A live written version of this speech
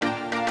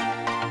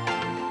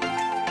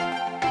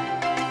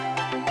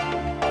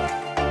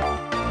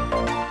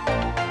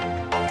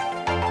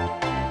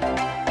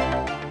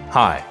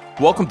Hi,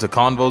 welcome to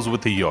Convos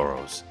with the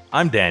Euros.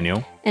 I'm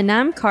Daniel. And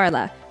I'm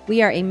Carla.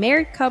 We are a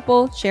married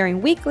couple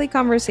sharing weekly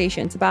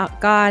conversations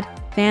about God,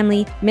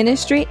 family,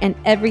 ministry, and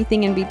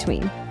everything in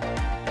between.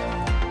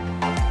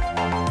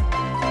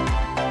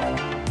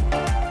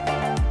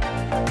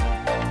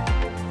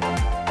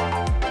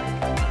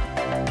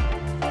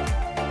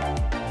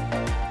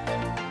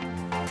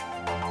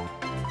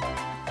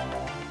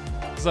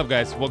 What's up,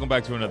 guys? Welcome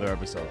back to another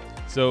episode.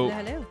 So,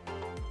 Hello.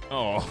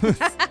 Oh,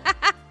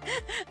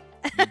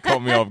 you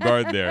caught me off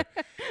guard there.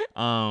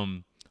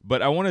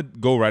 But I want to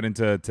go right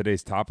into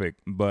today's topic.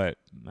 But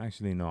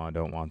actually, no, I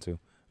don't want to.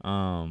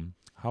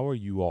 How are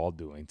you all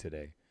doing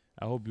today?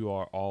 I hope you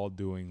are all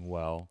doing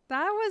well.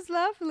 That was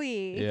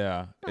lovely.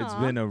 Yeah, Aww. It's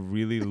been a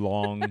really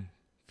long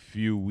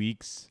few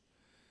weeks.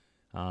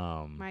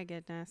 My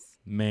goodness.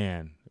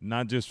 Man,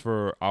 not just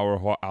for our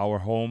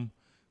home,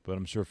 but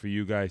I'm sure for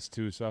you guys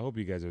too. So I hope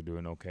you guys are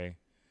doing okay.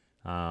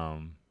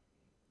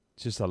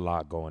 Just a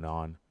lot going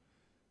on,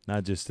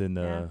 not just in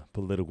the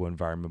political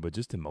environment, but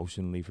just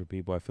emotionally for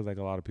people. I feel like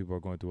a lot of people are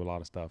going through a lot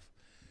of stuff.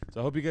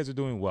 So I hope you guys are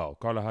doing well.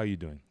 Carla, how are you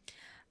doing?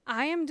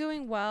 I am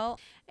doing well.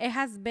 It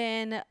has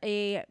been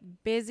a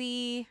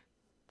busy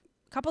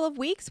couple of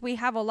weeks. We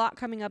have a lot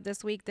coming up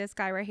this week. This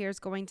guy right here is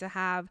going to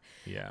have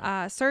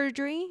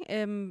surgery.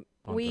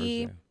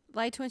 We Thursday.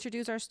 like to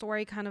introduce our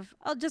story kind of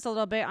just a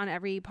little bit on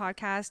every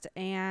podcast,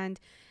 and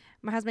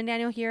my husband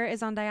Daniel here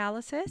is on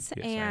dialysis,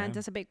 and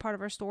that's a big part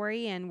of our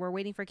story, and we're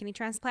waiting for a kidney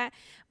transplant.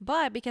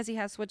 But because he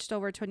has switched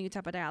over to a new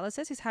type of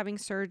dialysis, he's having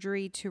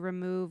surgery to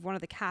remove one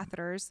of the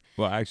catheters.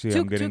 Well, actually,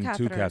 I'm getting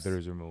two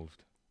catheters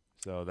removed,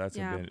 so that's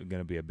going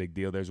to be a big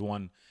deal. There's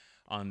one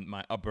on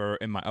my upper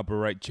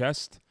right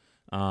chest,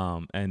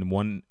 and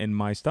one in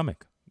my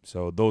stomach.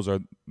 So those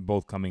are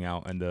both coming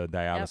out, and the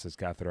dialysis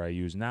catheter I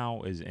use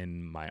now is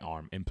in my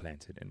arm,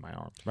 implanted in my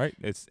arm, right?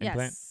 It's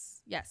implant?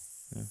 Yes.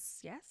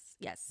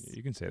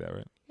 You can say that,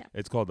 right? Yeah.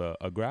 It's called a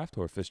graft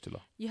or a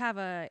fistula? You have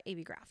a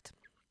AV graft.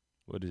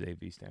 What does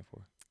AV stand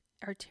for?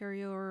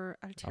 Arterial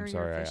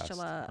sorry,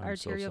 fistula, I'm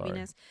so arterial sorry.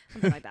 venous,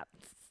 something like that.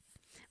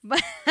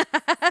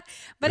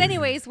 But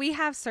anyways, we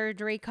have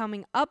surgery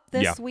coming up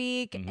this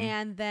week,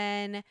 and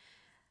then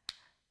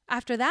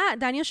after that,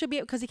 Daniel should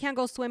be, because he can't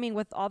go swimming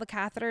with all the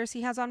catheters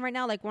he has on right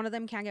now. Like, one of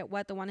them can't get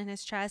wet, the one in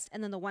his chest,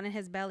 and then the one in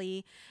his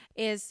belly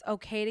is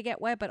okay to get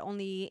wet, but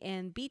only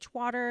in beach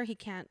water. He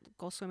can't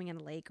go swimming in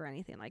a lake or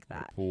anything like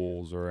that. Or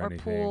pools or anything.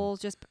 Or pools,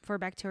 just for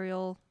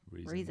bacterial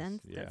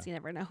reasons. Yeah. You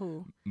never know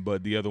who.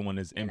 But the other one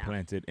is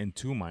implanted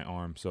into my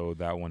arm, so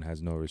that one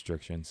has no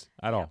restrictions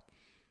at all.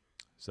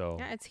 So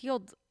yeah, it's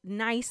healed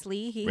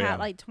nicely. He had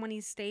like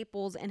 20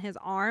 staples in his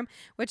arm,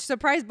 which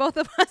surprised both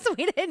of us.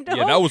 We didn't know.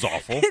 Yeah, that was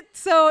awful.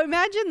 So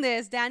imagine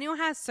this. Daniel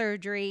has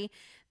surgery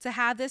to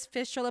have this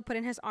fistula put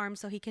in his arm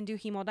so he can do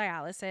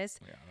hemodialysis.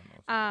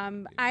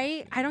 Yeah,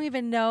 I don't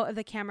even know if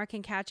the camera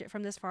can catch it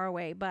from this far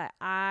away, but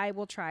I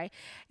will try.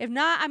 If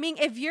not, I mean,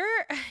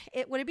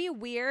 would it be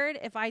weird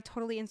if I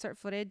totally insert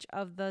footage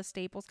of the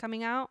staples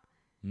coming out?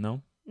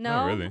 No.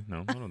 Not really.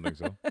 No, I don't think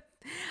so.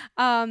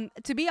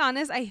 To be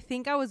honest, I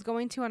think I was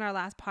going to on our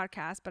last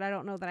podcast, but I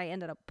don't know that I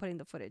ended up putting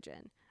the footage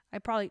in. I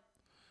probably.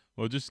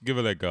 Well, just give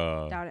it like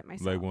doubt it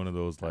myself. like one of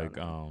those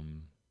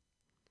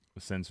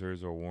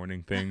sensors or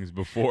warning things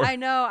before. I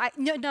know.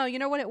 No, you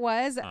know what it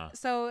was?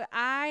 So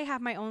I have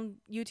my own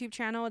YouTube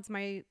channel. It's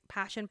my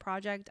passion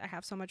project. I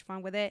have so much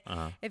fun with it.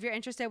 If you're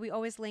interested, we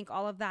always link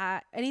all of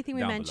that. Anything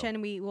we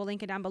mention, we will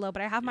link it down below.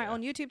 But I have my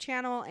own YouTube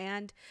channel,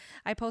 and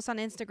I post on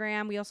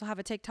Instagram. We also have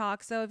a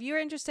TikTok. So if you're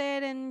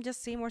interested in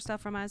just seeing more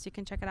stuff from us, you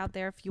can check it out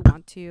there if you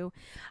want to.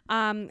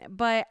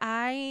 But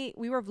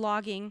we were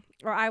vlogging,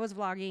 or I was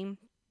vlogging.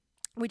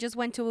 We just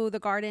went to the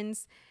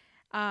gardens.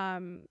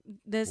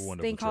 This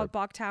thing called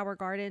Bok Tower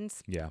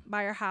Gardens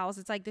by our house.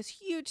 It's like this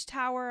huge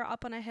tower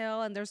up on a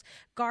hill, and there's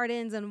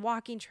gardens and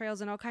walking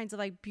trails and all kinds of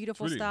like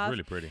beautiful stuff.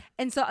 Really pretty.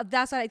 And so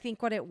that's what I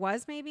think what it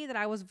was, maybe, that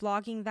I was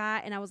vlogging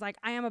that, and I was like,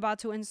 I am about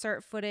to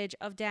insert footage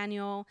of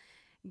Daniel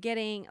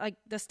getting like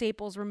the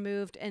staples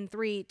removed in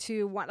 3,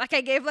 2, 1. Like, I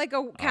gave like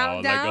a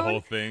countdown, like the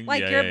whole thing.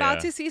 Like you're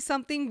about to see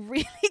something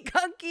really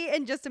gunky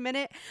in just a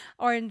minute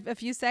or in a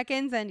few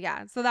seconds, and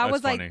so that's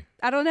was funny. Like,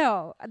 I don't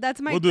know.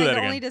 That's my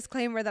the only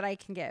disclaimer that I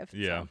can give.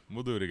 Yeah, so.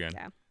 We'll do it again.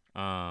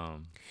 Yeah.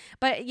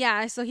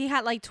 But so he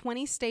had like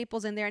 20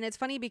 staples in there, and it's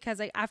funny because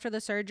like after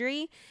the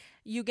surgery,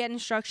 you get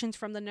instructions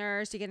from the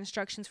nurse, you get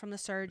instructions from the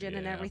surgeon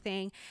and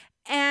everything,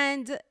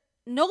 and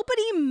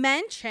nobody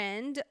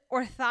mentioned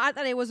or thought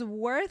that it was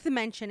worth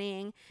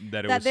mentioning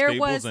that was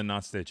staples and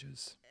not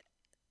stitches.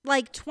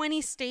 Like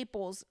 20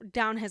 staples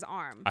down his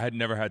arm. I had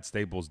never had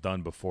staples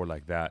done before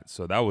like that,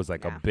 so that was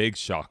like a big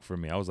shock for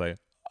me. I was like,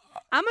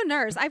 I'm a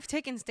nurse. I've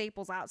taken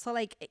staples out, so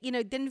like,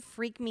 it didn't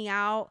freak me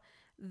out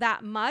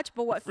that much,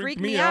 but what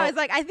freaked me out is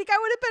like I think I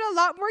would have been a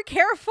lot more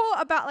careful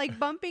about like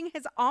bumping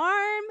his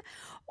arm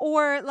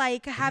or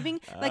like having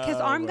like his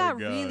arm got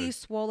really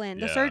swollen.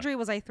 The surgery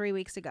was like 3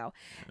 weeks ago.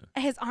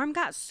 His arm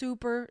got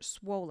super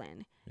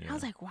swollen. I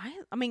was like, why?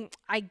 I mean,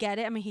 I get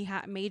it. I mean, he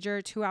had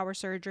major 2-hour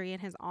surgery in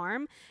his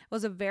arm. It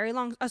was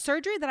a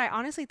surgery that I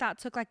honestly thought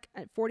took like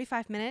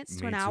 45 minutes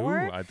to an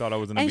hour. I thought I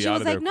was going to be out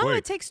of there quick. And she was like, no,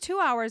 it takes 2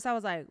 hours. I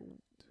was like,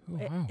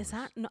 is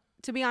that no?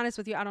 To be honest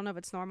with you, I don't know if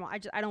it's normal.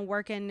 I don't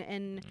work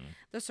in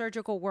the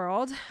surgical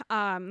world.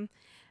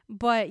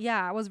 But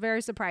yeah, I was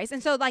very surprised.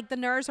 And so like the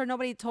nurse or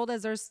nobody told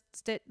us there's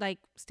like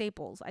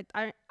staples.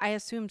 I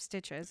assume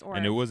stitches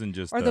and it wasn't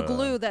just the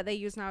glue that they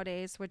use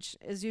nowadays, which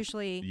is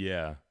usually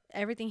yeah.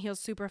 Everything heals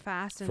super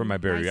fast. And for my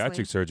bariatric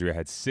nicely. surgery, I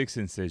had 6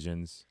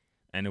 incisions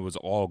and it was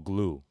all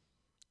glue.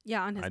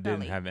 Yeah, on his belly. I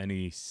didn't have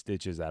any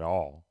stitches at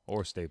all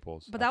or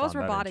staples. But that was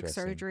robotic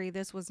surgery.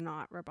 This was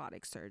not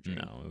robotic surgery.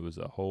 No, it was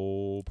a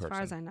whole person. As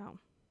far as I know.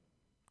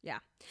 Yeah.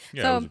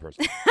 Yeah, so, it was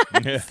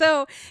a person.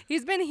 So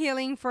he's been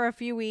healing for a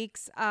few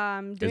weeks,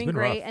 doing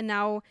great. Rough. And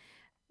now,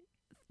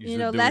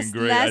 less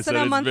than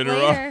a month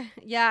later.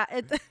 Yeah.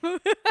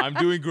 I'm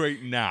doing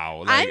great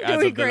now. Like, I'm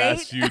doing great. The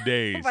last few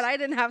days. But I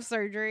didn't have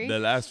surgery. The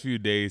last few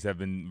days have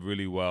been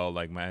really well.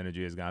 Like my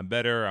energy has gotten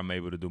better. I'm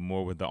able to do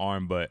more with the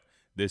arm, but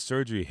this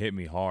surgery hit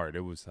me hard.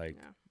 It was like,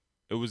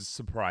 it was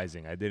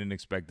surprising. I didn't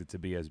expect it to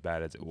be as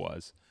bad as it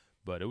was,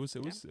 but it was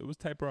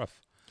type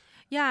rough.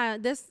 Yeah,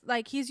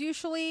 he's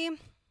usually,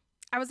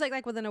 I was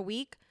like within a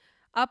week,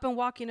 up and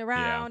walking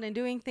around and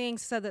doing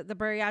things. So that the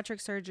bariatric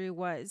surgery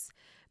was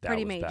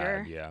pretty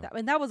major. Bad,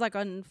 and that was like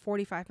a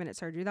 45-minute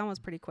surgery. That was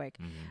pretty quick,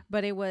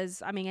 but it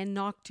was. I mean, it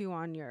knocked you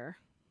on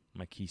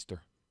my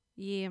keister.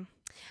 Yeah,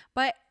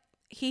 but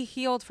he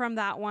healed from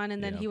that one,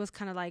 and then he was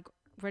kind of like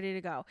ready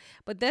to go.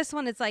 But this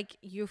one, it's like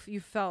you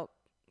felt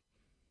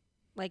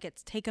like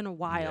it's taken a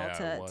while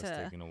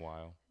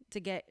to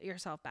get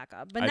yourself back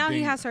up. But now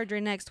he has surgery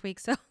next week,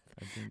 so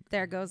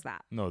there goes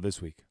that. No,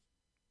 this week.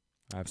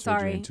 I have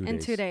surgery in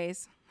 2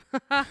 days.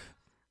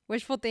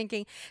 Wishful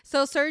thinking.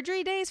 So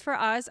surgery days for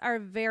us are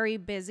very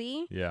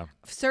busy. Yeah.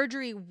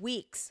 Surgery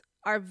weeks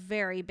are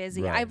very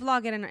busy. Right. I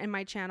vlog it in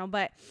my channel,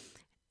 but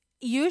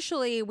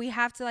usually we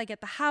have to like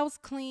get the house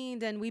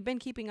cleaned, and we've been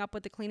keeping up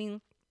with the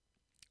cleaning.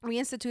 We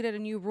instituted a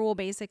new rule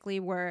basically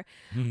or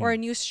a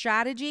new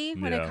strategy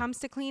when it comes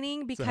to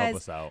cleaning,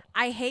 because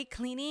I hate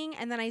cleaning,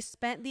 and then I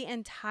spent the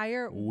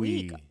entire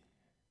week.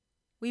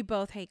 We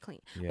both hate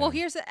cleaning. Yeah. Well,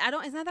 it's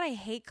not that I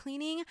hate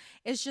cleaning.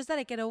 It's just that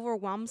it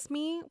overwhelms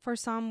me for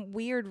some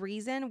weird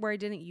reason where I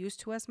didn't used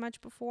to as much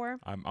before.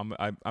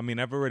 I mean,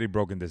 I've already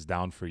broken this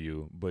down for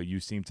you, but you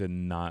seem to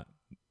not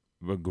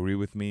agree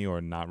with me or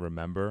not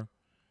remember.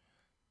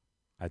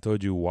 I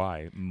told you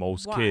why.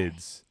 Most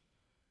kids,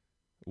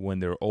 when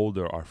they're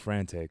older, are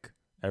frantic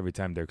every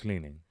time they're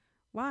cleaning.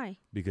 Why?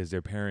 Because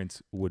their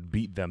parents would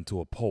beat them to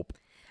a pulp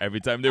every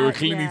time they were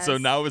cleaning. Yes. So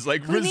now it's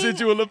like cleaning,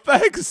 residual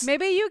effects.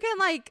 Maybe you can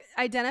like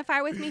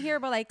identify with me here,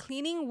 but like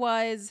cleaning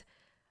was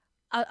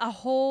a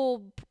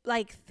whole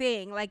like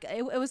thing. Like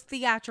it was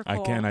theatrical.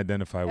 I can't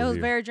identify with you. It was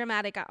very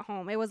dramatic at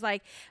home. It was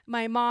like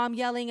my mom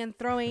yelling and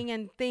throwing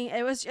and thing.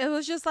 It was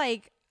just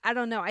like, I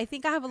don't know. I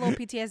think I have a little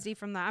PTSD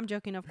from that. I'm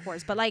joking, of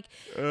course, but like,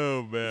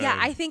 oh man, yeah,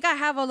 I think I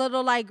have a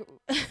little like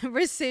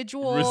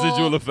residual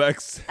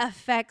effects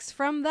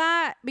from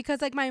that,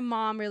 because like my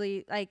mom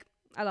really like.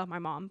 I love my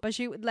mom, but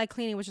she like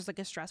cleaning was just like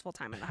a stressful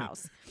time in the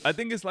house. I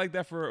think it's like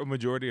that for a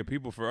majority of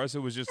people. For us,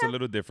 it was just a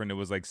little different. It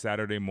was like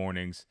Saturday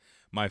mornings.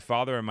 My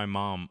father and my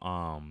mom,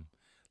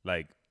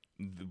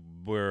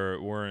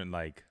 weren't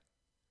like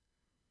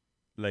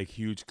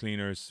huge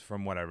cleaners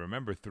from what I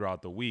remember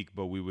throughout the week,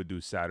 but we would do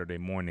Saturday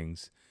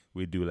mornings.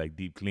 We'd do like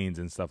deep cleans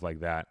and stuff like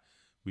that.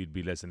 We'd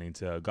be listening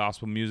to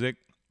gospel music,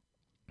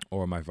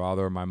 or my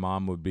father or my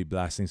mom would be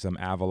blasting some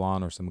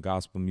Avalon or some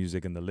gospel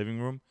music in the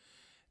living room.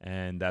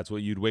 And that's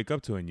what you'd wake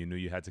up to, and you knew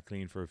you had to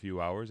clean for a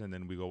few hours, and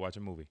then we go watch a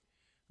movie.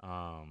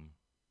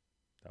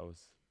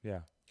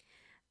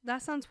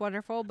 That sounds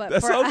wonderful, but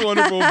but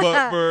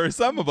for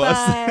some of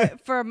us,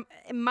 for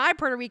my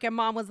Puerto Rican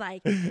mom was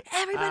like,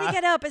 "Everybody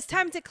get up! It's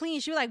time to clean."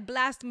 She would like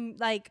blast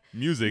like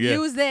music,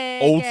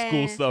 old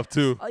school stuff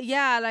too.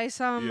 Yeah, like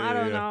some I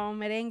don't know,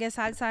 merengue,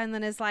 salsa, and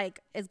then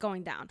it's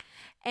going down.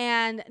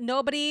 And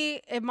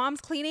if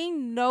mom's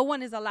cleaning, no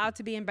one is allowed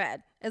to be in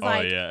bed. It's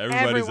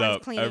everybody's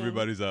up. Cleaning.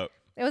 Everybody's up.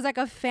 It was like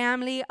a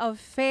family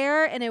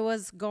affair, and it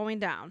was going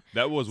down.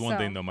 That was one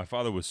thing, though. My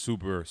father was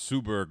super,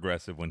 super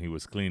aggressive when he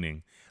was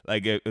cleaning.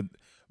 Like,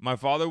 my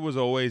father was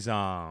always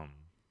an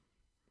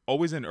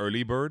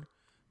early bird.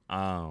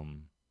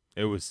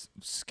 It was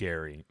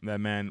scary. That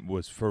man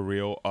was for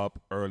real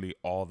up early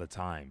all the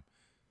time.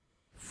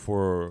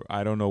 For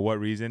I don't know what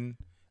reason.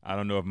 I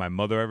don't know if my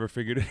mother ever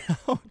figured it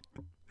out.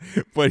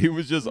 But he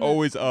was just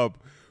always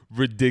up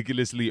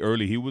ridiculously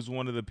early. He was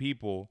one of the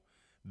people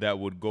that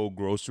would go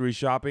grocery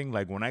shopping.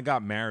 Like when I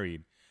got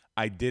married,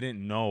 I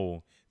didn't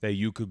know that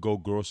you could go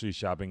grocery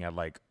shopping at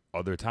like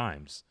other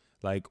times,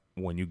 like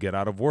when you get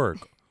out of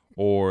work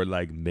or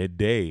like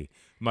midday.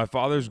 My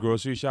father's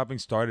grocery shopping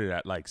started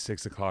at like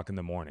 6 o'clock in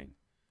the morning.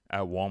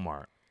 at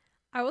Walmart.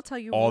 I will tell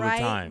you all right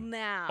the time.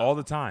 now. All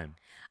the time.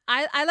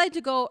 I like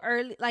to go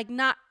early, like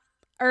not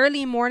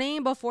early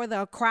morning before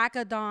the crack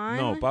of dawn.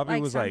 No,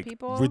 Bobby was like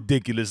people.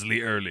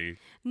 ridiculously early.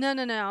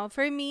 No.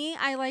 For me,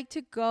 I like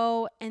to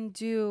go and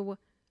do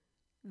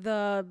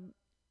the,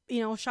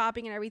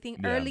 shopping and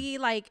everything early.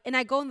 Like, and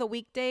I go on the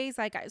weekdays.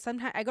 Like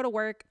sometimes I go to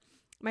work.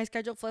 My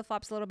schedule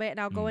flip-flops a little bit, and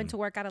I'll go into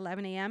work at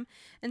 11 a.m.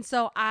 And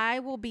so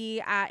I will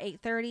be at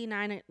 8:30,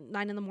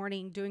 9 in the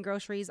morning doing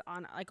groceries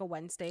on like a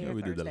Wednesday or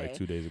we Thursday. did that like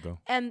 2 days ago.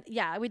 And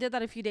yeah, we did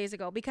that a few days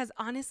ago because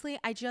honestly,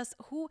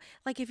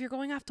 if you're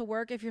going off to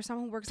work, if you're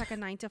someone who works like a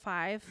 9 to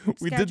 5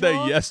 we did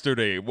that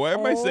yesterday. Why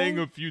am I saying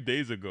a few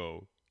days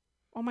ago?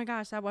 Oh my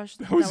gosh, that was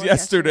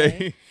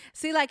yesterday.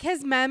 See, like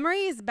his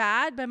memory is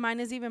bad, but mine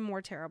is even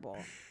more terrible.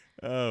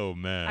 Oh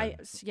man. I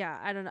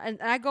don't know,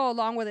 and I go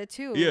along with it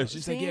too. Yeah,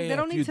 she's like, yeah, they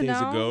don't need to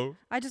know. Ago.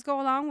 I just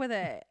go along with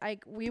it.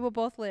 Like we will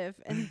both live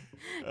in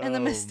the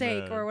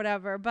mistake or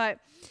whatever. But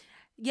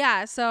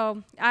yeah,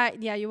 so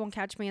you won't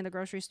catch me in the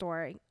grocery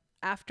store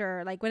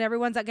after like when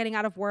everyone's getting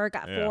out of work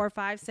at 4,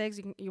 5, 6.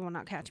 You will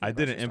not catch me. I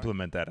didn't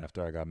implement that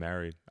after I got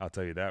married. I'll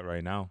tell you that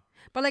right now.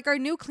 But like our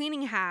new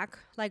cleaning hack,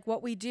 like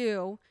what we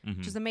do,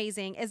 which is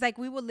amazing, is like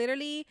we will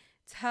literally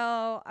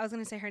tell, I was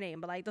going to say her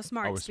name, but like the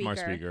smart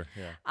speaker.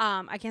 Yeah.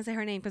 I can't say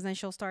her name because then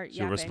she'll start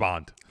She'll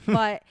respond.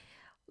 But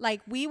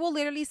like we will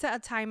literally set a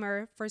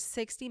timer for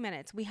 60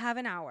 minutes. We have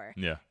an hour.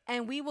 Yeah.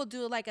 And we will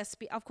do like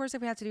of course,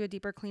 if we have to do a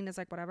deeper clean, it's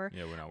like whatever.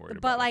 Yeah, we're not worried about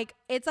it. But like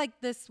it's like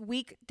this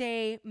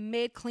weekday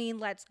mid clean,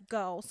 let's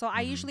go. So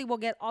I usually will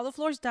get all the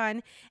floors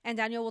done and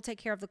Daniel will take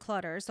care of the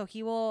clutter. So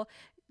he will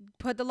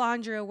put the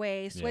laundry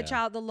away, switch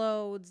out the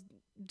loads,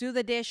 do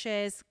the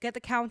dishes, get the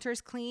counters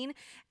clean.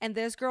 And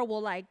this girl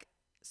will like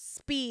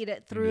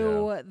speed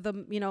through the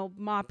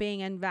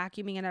mopping and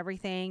vacuuming and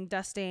everything,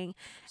 dusting.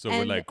 So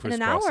we're like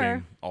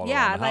crisscrossing all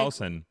around the house,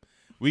 and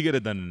we get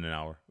it done in an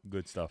hour.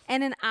 Good stuff.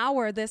 In an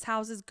hour, this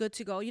house is good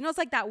to go. It's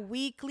like that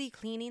weekly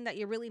cleaning that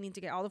you really need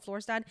to get all the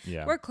floors done.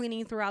 Yeah. We're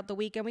cleaning throughout the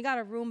week, and we got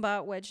a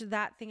Roomba, which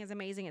that thing is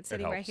amazing. It's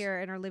sitting right here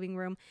in our living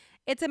room.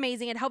 It's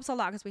amazing. It helps a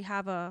lot because we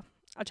have a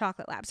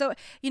chocolate lab. So,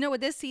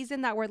 with this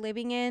season that we're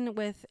living in,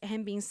 with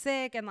him being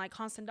sick and like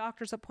constant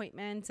doctor's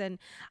appointments, and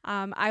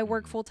I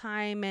work full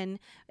time and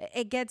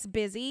it gets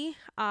busy.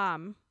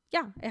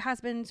 It has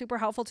been super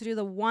helpful to do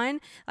the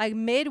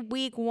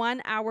midweek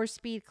 1 hour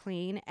speed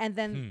clean. And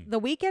then the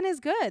weekend is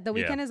good. The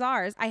weekend is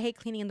ours. I hate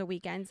cleaning in the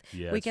weekends.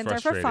 Yeah, weekends are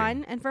for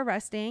fun and for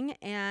resting.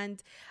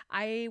 And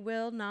I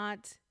will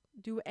not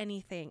do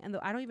anything. And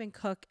I don't even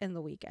cook in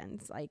the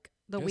weekends. Like,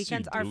 the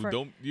weekends are for.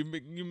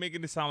 You're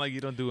making it sound like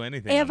you don't do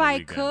anything. If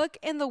I cook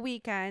in the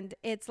weekend,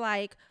 it's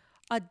like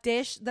a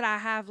dish that I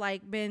have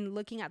like been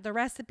looking at the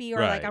recipe or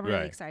like I'm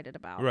really excited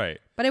about. Right.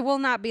 But it will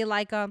not be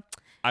like a.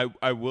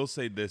 I will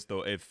say this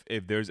though, if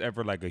there's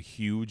ever like a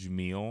huge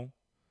meal,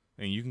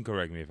 and you can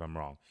correct me if I'm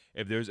wrong,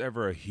 if there's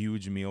ever a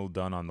huge meal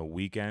done on the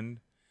weekend,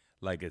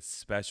 like it's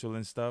special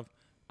and stuff,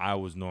 I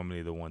was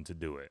normally the one to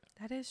do it.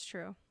 That is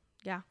true.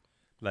 Yeah.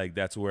 Like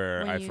that's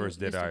where I first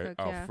did our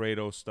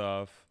Alfredo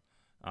stuff.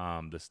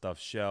 The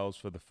stuffed shells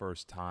for the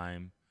first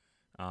time,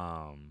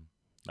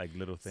 like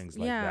little things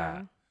like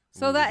that.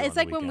 So that it's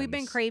like when we've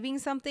been craving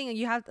something and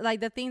you have like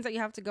the things that you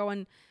have to go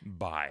and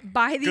buy the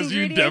ingredients. Because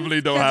you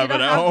definitely don't have it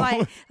at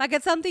home. Like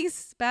it's something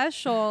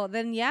special,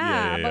 then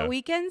But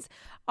weekends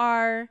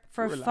are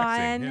for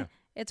fun. Yeah.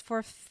 It's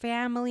for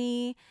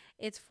family.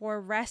 It's for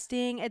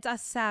resting. It's a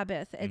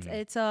Sabbath.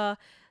 It's a,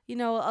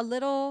 a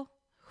little,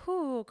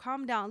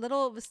 calm down,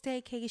 little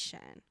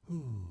staycation.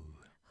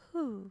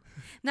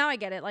 Now I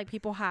get it. Like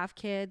people have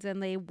kids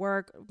and they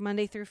work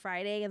Monday through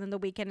Friday, and then the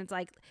weekend it's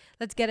like,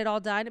 let's get it all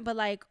done. But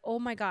like, oh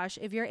my gosh,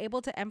 if you're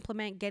able to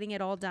implement getting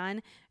it all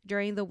done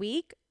during the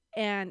week,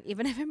 and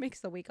even if it makes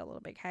the week a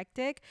little bit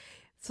hectic,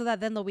 so that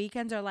then the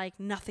weekends are like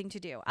nothing to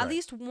do. At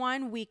least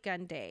one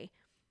weekend day,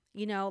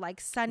 like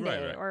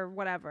Sunday or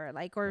whatever,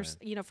 like, or,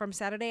 from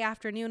Saturday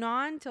afternoon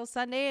on till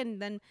Sunday.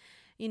 And then,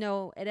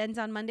 it ends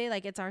on Monday.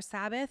 Like it's our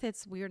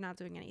Sabbath. We're not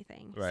doing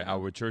anything. Right. So.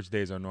 Our church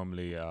days are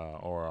normally,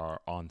 or are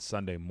on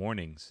Sunday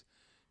mornings.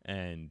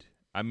 And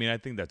I mean, I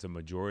think that's a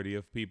majority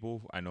of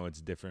people. I know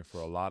it's different for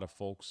a lot of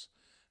folks.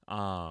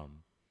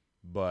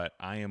 But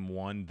I am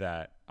one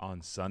that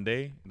on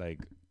Sunday, like,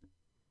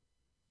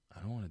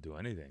 I don't want to do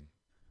anything.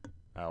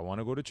 I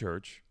want to go to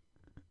church.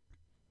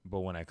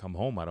 But when I come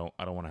home, I don't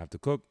want to have to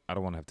cook. I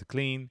don't want to have to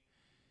clean.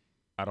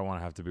 I don't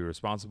want to have to be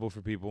responsible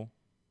for people.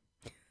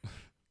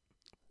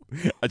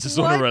 I just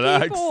want to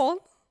relax. People?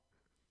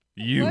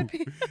 You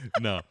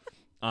no,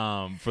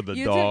 for the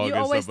dog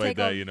and stuff like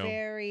that.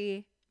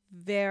 Very,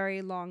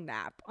 very long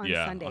nap on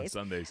Sundays. On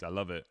Sundays, I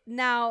love it.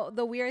 Now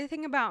the weird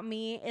thing about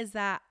me is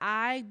that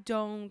I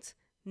don't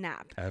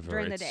nap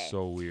during the day. It's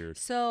so weird.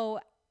 So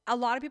a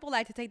lot of people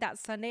like to take that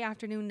Sunday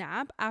afternoon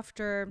nap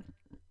after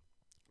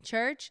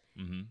church.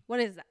 Mm-hmm. What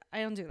is that?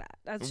 I don't do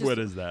that. What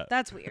is that?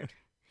 That's weird.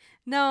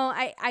 No,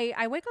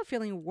 I wake up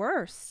feeling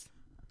worse.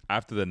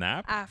 After the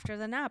nap? After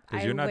the nap.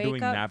 Because you're not doing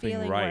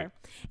napping right.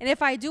 And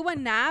if I do a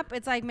nap,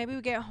 it's like maybe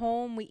we get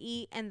home, we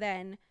eat, and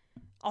then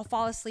I'll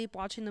fall asleep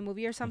watching the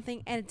movie or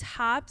something, and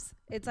tops,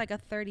 it's like a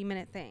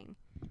 30-minute thing,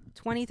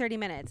 30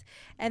 minutes.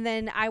 And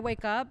then I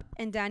wake up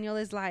and Daniel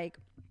is like,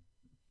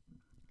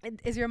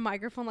 is your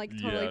microphone like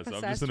totally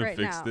possessed? I'm just gonna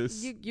fix now?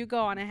 This. You go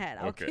on ahead.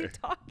 I'll keep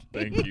talking.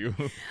 Thank you.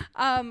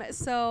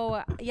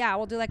 So yeah,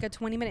 we'll do like a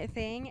 20-minute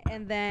thing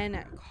and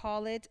then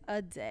call it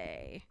a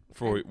day.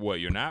 For what,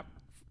 your nap?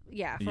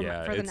 Yeah,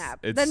 for the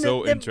nap. It's then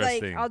so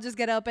interesting. Like, I'll just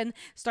get up and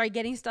start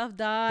getting stuff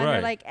done, or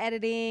like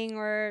editing,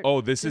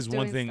 or this is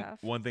one thing. Stuff.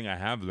 One thing I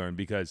have learned,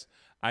 because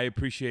I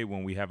appreciate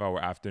when we have our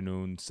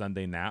afternoon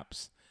Sunday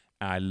naps.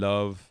 I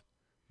love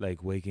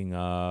like waking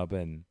up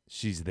and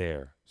she's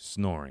there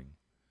snoring.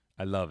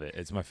 I love it.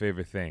 It's my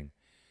favorite thing.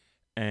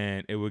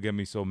 And it would get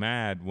me so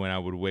mad when I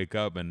would wake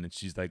up and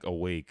she's like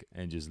awake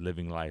and just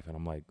living life, and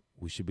I'm like,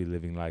 we should be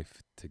living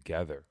life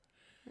together.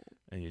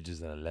 And you're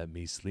just gonna let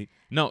me sleep?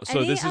 No.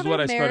 So this is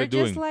what I started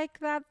doing. Like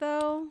that,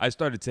 though. I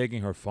started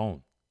taking her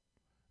phone,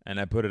 and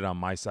I put it on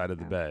my side of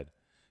the bed,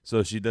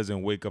 so she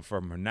doesn't wake up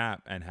from her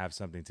nap and have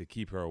something to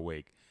keep her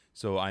awake.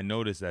 So I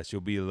noticed that she'll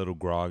be a little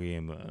groggy,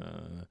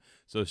 and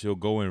so she'll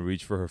go and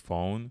reach for her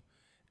phone,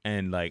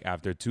 and like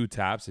after 2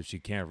 taps, if she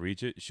can't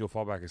reach it, she'll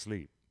fall back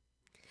asleep.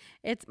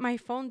 It's my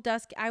phone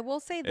does. I will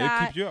say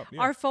that it keeps you up,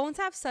 our phones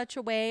have such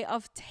a way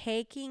of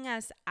taking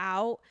us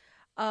out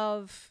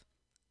of.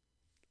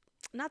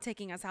 Not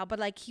taking us out, but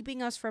like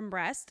keeping us from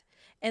rest.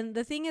 And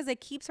the thing is, it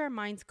keeps our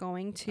minds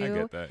going too. I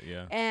get that,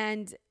 yeah.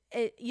 And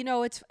it,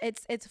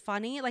 it's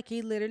funny. Like,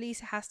 he literally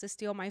has to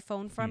steal my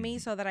phone from me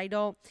so that I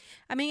don't.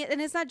 I mean,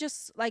 and it's not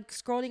just like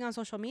scrolling on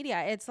social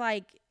media. It's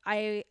like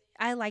I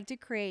like to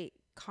create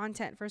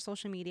content for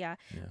social media.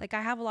 Yeah. Like,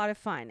 I have a lot of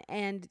fun,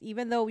 and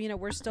even though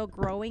we're still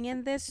growing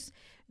in this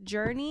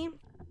journey,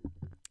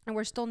 and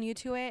we're still new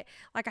to it.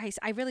 Like,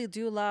 I really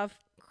do love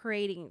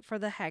creating for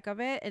the heck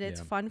of it, and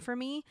it's fun for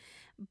me,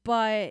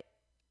 but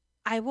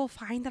I will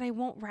find that I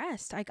won't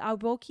rest. Like, I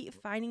will keep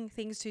finding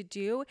things to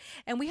do,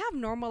 and we have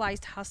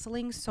normalized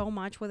hustling so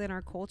much within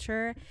our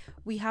culture.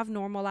 We have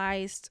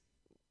normalized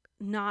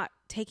not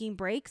taking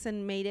breaks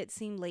and made it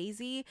seem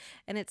lazy,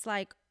 and it's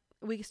like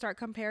we start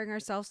comparing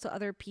ourselves to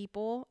other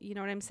people. You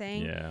know what I'm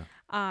saying? Yeah.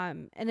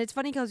 And it's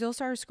funny because you'll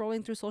start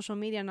scrolling through social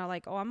media and I'm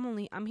like, oh,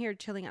 I'm here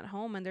chilling at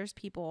home, and there's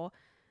people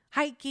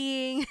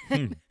hiking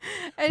and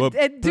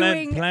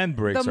doing planned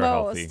breaks the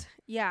are most. Healthy.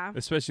 Yeah.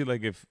 Especially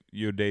like if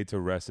your day to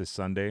rest is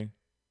Sunday,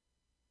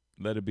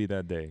 let it be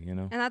that day,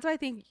 And that's what I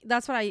think.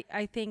 That's what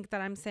I think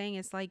that I'm saying.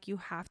 It's like you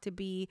have to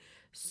be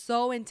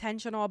so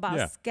intentional about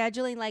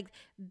scheduling like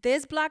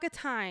this block of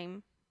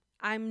time.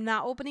 I'm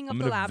not opening up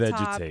the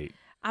laptop.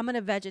 I'm going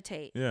to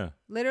vegetate. Yeah.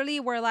 Literally,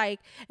 we're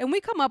like, and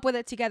we come up with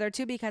it together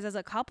too, because as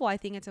a couple, I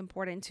think it's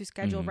important to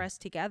schedule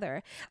rest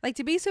together. Like,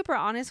 to be super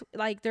honest,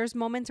 like, there's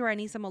moments where I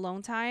need some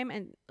alone time.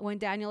 And when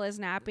Daniel is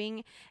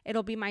napping,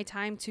 it'll be my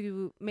time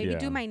to maybe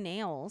do my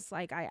nails.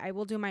 Like, I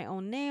will do my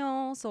own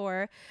nails,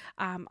 or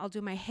I'll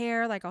do my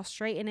hair. Like, I'll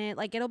straighten it.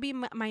 Like, it'll be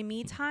my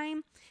me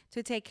time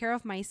to take care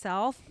of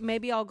myself.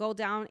 Maybe I'll go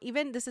down,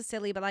 even, this is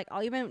silly, but like,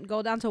 I'll even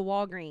go down to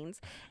Walgreens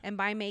and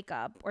buy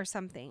makeup or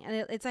something.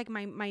 And it's like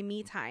my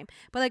me time.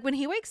 But like, when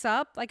he wakes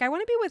up, like, I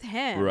want to be with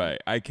him.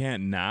 Right. I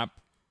can't nap.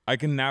 I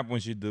can nap when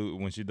she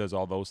does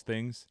all those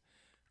things.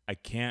 I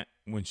can't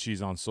when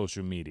she's on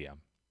social media,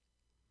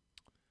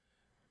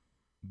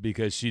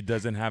 because she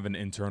doesn't have an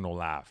internal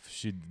laugh.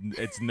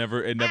 It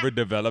never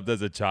developed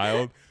as a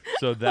child.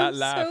 So that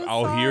laugh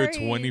I'll hear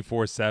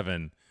 24/7,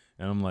 and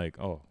I'm like,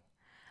 oh,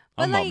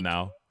 I'm up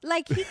now.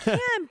 Like, he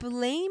can't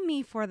blame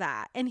me for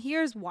that. And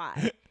here's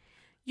why.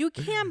 You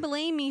can't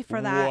blame me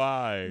for that.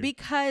 Why?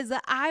 Because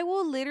I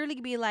will literally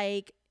be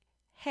like,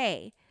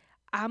 hey,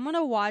 I'm going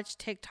to watch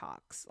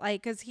TikToks.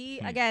 Like, because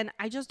again,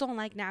 I just don't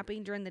like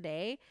napping during the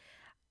day.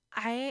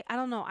 I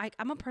don't know.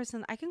 I'm a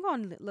person, I can go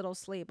on little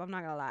sleep. I'm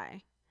not going to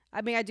lie.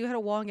 I mean, I do hit a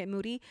wall and get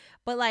moody.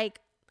 But like,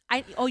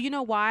 you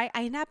know why?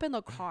 I nap in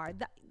the car.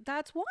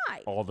 That's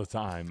why. All the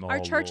time. Our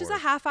church is a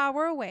half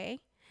hour away.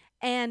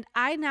 And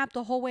I nap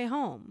the whole way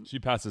home. She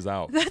passes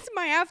out. That's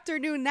my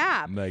afternoon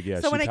nap. Like, yeah,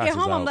 so when I get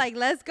home, I'm like,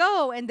 let's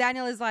go. And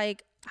Daniel is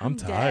like, I'm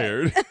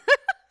tired.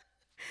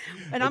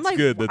 And I'm like,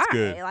 good. why? That's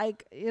good.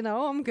 Like,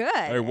 I'm good.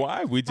 Like,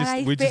 why? We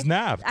just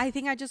napped. I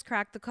think I just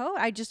cracked the code.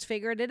 I just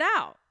figured it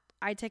out.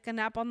 I take a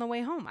nap on the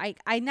way home.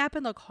 I nap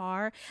in the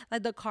car.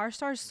 Like, the car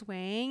starts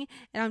swaying,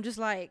 and I'm just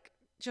like,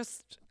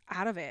 just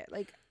out of it.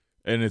 Like,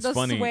 and it's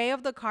funny. The sway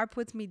of the car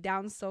puts me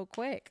down so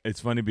quick.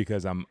 It's funny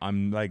because I'm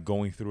like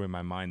going through in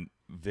my mind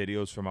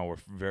videos from our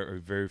very,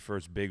 very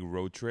first big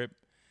road trip,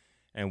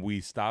 and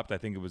we stopped. I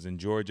think it was in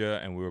Georgia,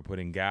 and we were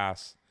putting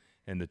gas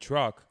in the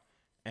truck,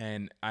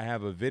 and I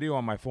have a video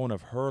on my phone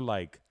of her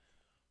like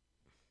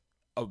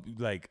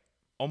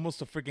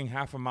almost a freaking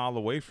half a mile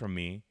away from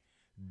me,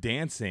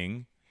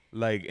 dancing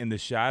like in the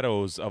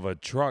shadows of a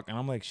truck, and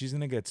I'm like, she's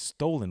gonna get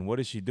stolen. What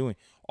is she doing?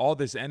 All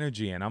this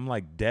energy, and I'm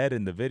like dead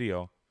in the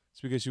video.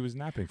 It's because she was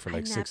napping for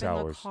like 6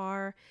 hours. In the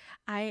car.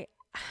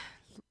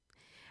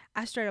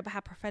 I straight up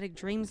have prophetic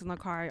dreams in the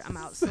car. I'm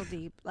out so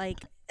deep. Like,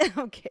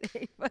 I'm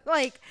kidding. But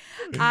like,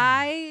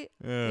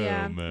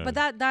 man. But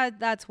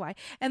that's why.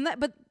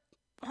 But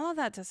all of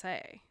that to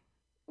say,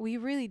 we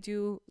really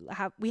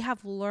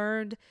have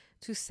learned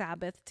to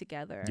Sabbath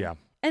together. Yeah.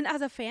 And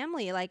as a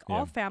family, like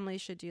all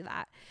families should do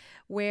that,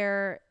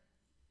 where,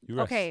 You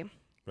rest. okay,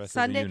 Rest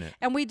Sunday, as a unit.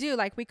 and we do,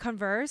 like, we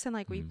converse and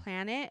like we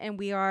plan it, and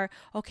we are,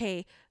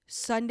 okay,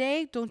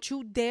 Sunday, don't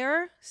you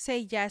dare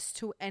say yes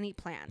to any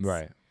plans.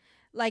 Right.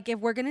 Like, if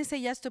we're gonna say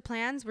yes to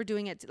plans, we're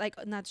doing it like,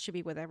 and that should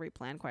be with every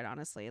plan, quite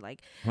honestly.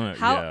 Like,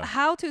 Yeah.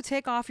 how to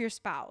tick off your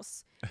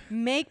spouse,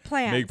 make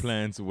plans, Make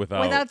plans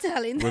without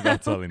telling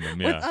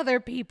them, yeah. with other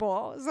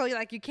people. So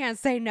like, you can't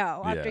say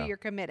no after you're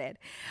committed.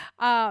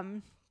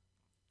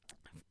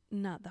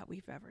 Not that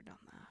we've ever done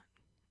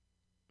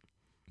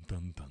that.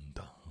 Dun, dun,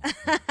 dun.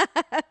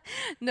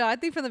 No, I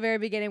think from the very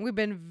beginning we've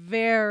been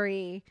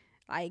very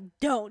like,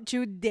 don't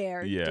you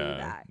dare do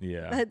that.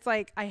 Yeah. It's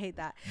like, I hate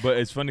that. But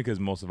it's funny because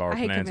most of our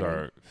plans committing.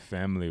 are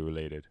family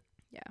related.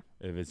 Yeah.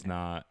 If it's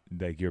not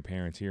like your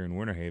parents here in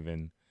Winter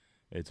Haven,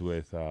 it's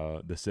with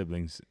the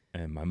siblings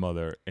and my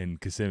mother in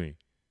Kissimmee.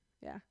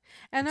 Yeah.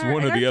 And It's our,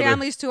 one and or our the other.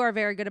 families too are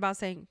very good about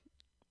saying,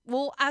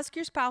 well, ask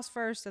your spouse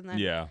first, and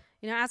then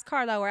ask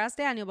Carla or ask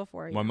Daniel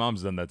before. My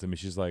mom's done that to me.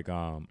 She's like,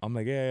 I'm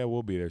like, yeah,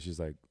 we'll be there. She's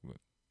like,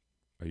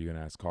 are you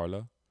gonna ask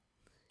Carla?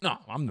 No,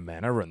 I'm the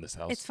man. I run this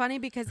house. It's funny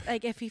because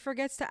like, if he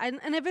forgets to, and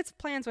if it's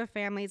plans with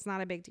family, it's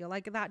not a big deal.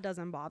 Like, that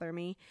doesn't bother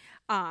me.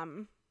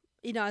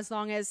 As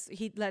long as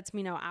he lets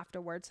me know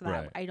afterwards, so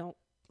that I don't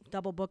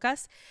double book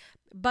us.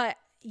 But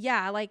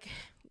yeah, like,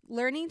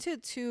 learning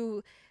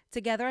to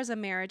together as a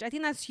marriage, I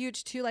think that's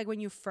huge too. Like, when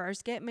you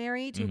first get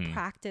married, to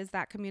practice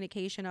that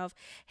communication of,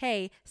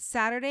 hey,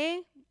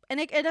 Saturday,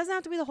 and it doesn't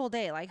have to be the whole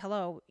day. Like,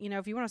 hello,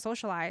 if you want to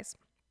socialize,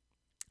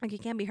 like, you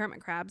can't be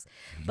hermit crabs,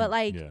 but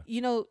like,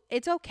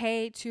 it's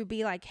okay to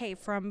be like, hey,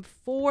 from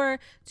 4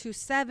 to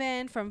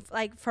 7, from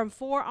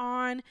 4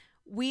 on,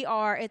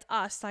 it's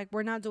us. Like,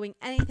 we're not doing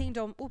anything.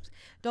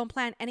 Don't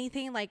plan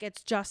anything. Like,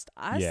 it's just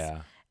us.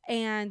 Yeah.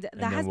 And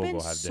that has been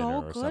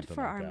so good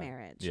for our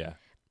marriage. Yeah.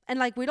 And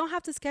like, we don't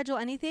have to schedule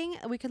anything.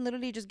 We can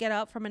literally just get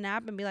up from a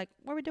nap and be like,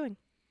 what are we doing?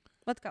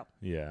 Let's go.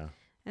 Yeah.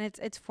 And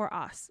it's for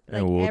us.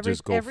 And like, we'll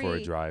just go for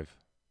a drive.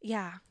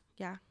 Yeah.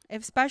 Yeah.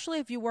 Especially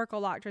if you work a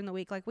lot during the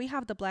week. Like, we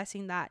have the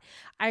blessing that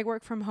I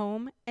work from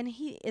home and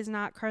he is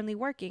not currently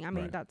working. I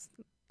mean,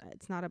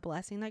 it's not a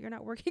blessing that you're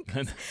not working,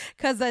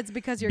 because that's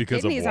because your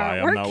kidneys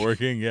aren't working. I'm not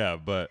working. Yeah.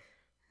 But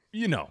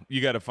you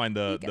got to find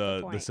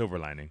the silver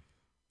lining.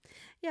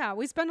 Yeah,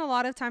 we spend a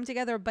lot of time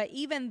together, but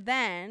even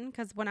then,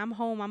 because when I'm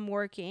home, I'm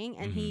working,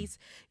 and he's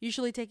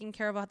usually taking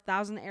care of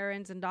 1,000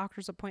 errands and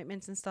doctor's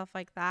appointments and stuff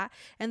like that.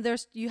 And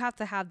you have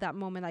to have that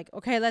moment, like,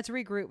 okay, let's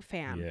regroup,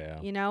 fam.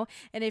 Yeah.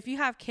 And if you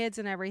have kids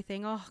and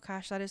everything, oh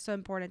gosh, that is so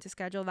important to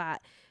schedule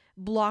that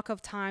block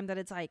of time that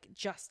it's like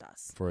just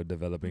us. For a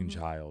developing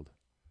child.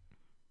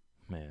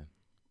 Man,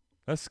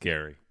 that's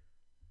scary.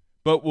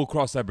 But we'll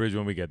cross that bridge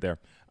when we get there.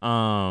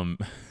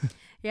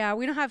 Yeah,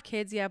 we don't have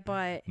kids yet,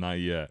 but not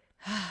yet.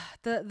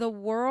 The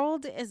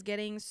world is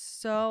getting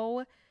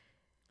so,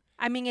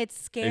 I mean, it's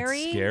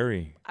scary. It's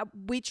scary.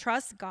 We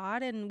trust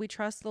God and we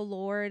trust the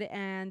Lord,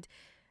 and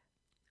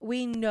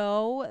we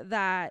know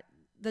that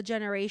the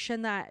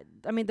generation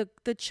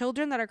the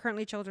children that are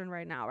currently children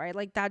right now, right?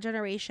 Like, that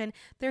generation,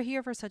 they're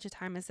here for such a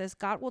time as this.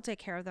 God will take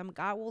care of them.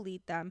 God will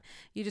lead them.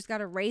 You just got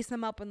to raise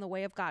them up in the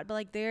way of God. But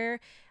like, look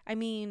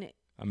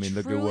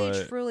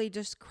truly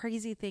just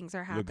crazy things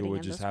are happening. Look at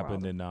what just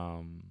happened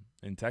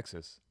in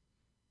Texas.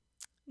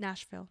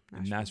 Nashville.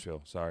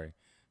 Sorry.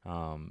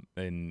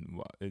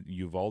 In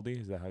Uvalde,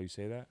 is that how you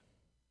say that?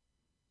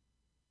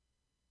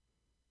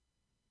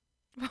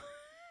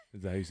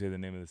 Is that how you say the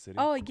name of the city?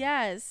 Oh,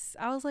 yes.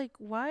 I was like,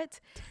 what?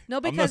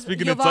 No, because I'm not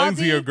speaking in tongues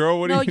here, girl.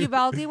 What are you?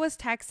 Uvalde was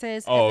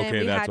Texas, and then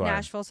we had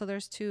Nashville. So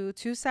there's two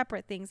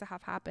separate things that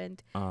have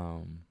happened.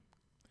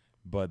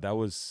 But that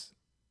was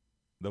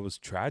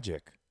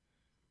tragic.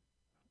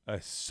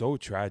 So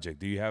tragic.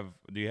 Do you have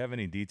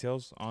any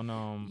details on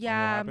what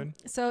happened?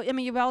 So I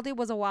mean, Uvalde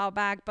was a while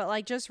back, but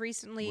like, just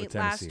recently,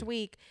 last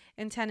week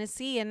in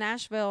Tennessee, in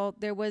Nashville,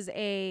 there was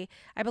I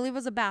believe it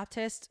was a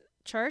Baptist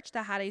church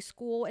that had a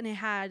school, and it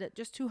had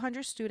just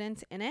 200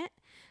 students in it.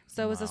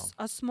 So it was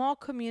a small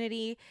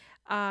community,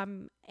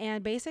 and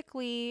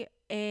basically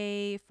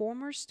a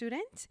former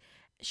student.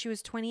 She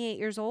was 28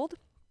 years old.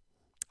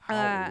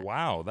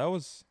 Wow, that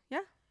was yeah.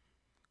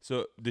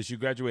 So did she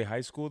graduate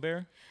high school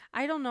there?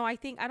 I don't know. I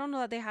don't know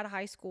that they had a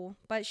high school,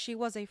 but she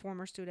was a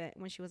former student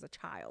when she was a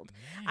child.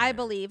 Man. I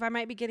believe. I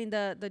might be getting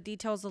the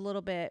details a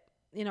little bit.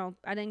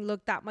 I didn't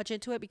look that much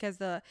into it because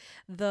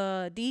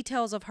the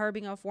details of her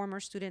being a former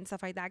student,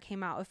 stuff like that,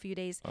 came out a few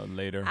days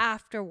later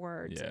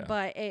afterwards. Yeah.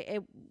 But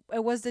it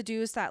was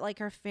deduced that like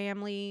her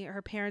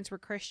parents were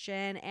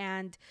Christian,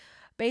 and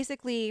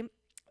basically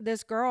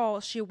this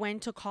girl, she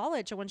went to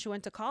college, and when she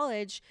went to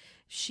college,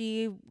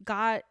 she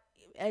got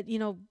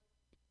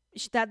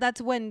that's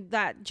when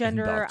that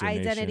gender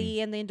identity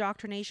and the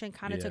indoctrination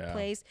kind of took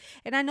place.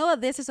 And I know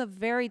that this is a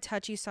very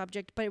touchy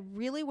subject, but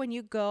really, when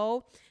you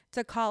go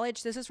to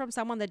college, this is from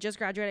someone that just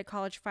graduated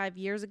college 5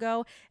 years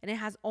ago, and it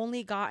has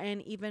only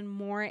gotten even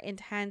more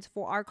intense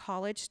for our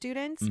college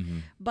students.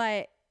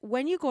 But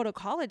when you go to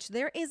college,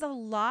 there is a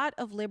lot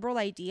of liberal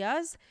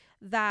ideas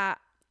that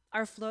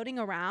are floating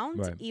around,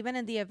 Right. even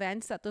in the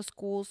events that the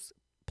schools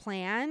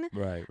plan.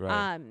 Right.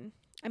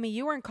 I mean,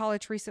 you were in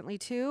college recently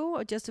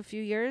too, just a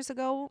few years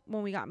ago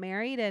when we got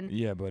married, and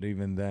Yeah, but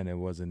even then, it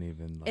wasn't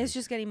even like. it's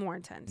just getting more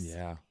intense.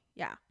 Yeah.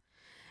 Yeah.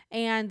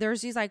 And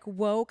there's these like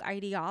woke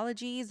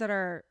ideologies that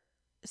are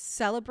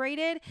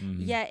celebrated.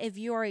 Mm-hmm. Yet if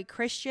you are a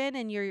Christian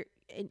and your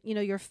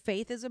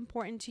faith is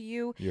important to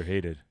you, You're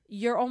hated.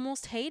 You're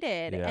almost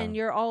hated, Yeah. and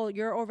you're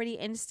already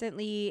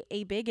instantly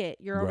a bigot.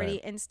 You're already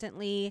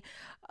instantly,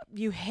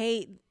 you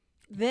hate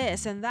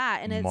this and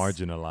that, and it's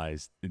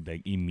marginalized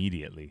like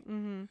immediately.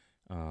 Mm-hmm.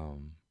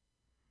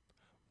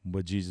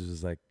 But Jesus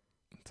was like,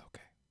 it's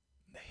okay.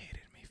 They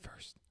hated me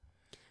first.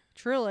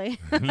 Truly.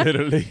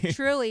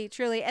 Literally.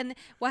 Truly. And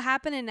what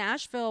happened in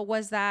Nashville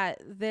was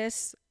that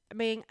it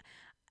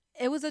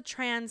was a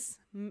trans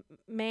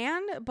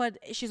man, but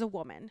she's a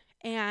woman.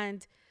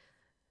 And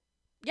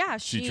yeah,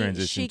 she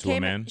transitioned to a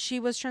man? She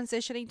was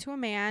transitioning to a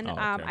man. Oh,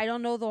 okay. I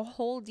don't know the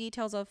whole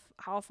details of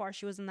how far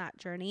she was in that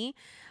journey,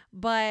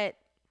 but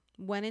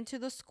went into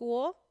the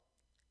school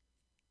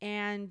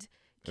and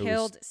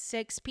killed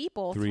 6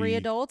 people, 3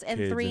 adults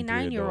and 3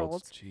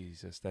 9-year-olds.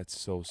 Jesus, that's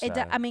so sad.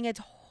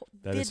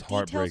 The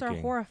details are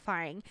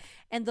horrifying.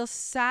 And the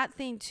sad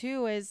thing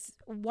too is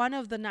one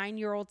of the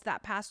 9-year-olds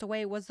that passed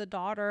away was the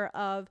daughter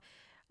of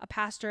a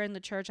pastor in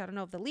the church. I don't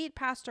know if the lead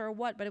pastor or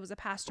what, but it was a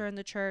pastor in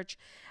the church.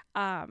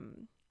 How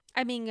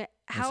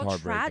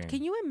tragic.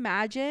 Can you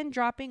imagine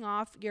dropping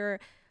off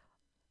your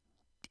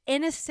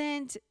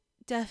innocent,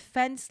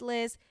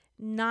 defenseless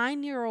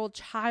 9-year-old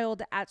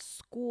child at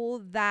school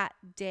that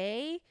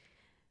day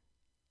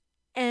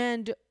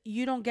and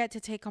you don't get to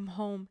take them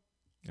home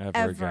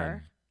ever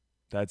again?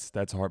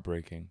 That's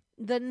heartbreaking.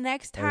 The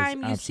next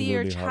time you see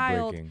your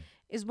child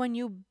is when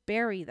you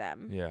bury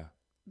them. Yeah.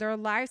 Their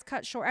lives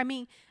cut short. I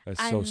mean,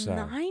 that's so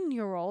sad.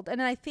 9-year-old,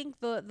 and I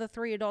think the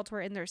 3 adults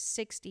were in their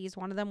 60s.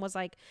 One of them was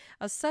like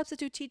a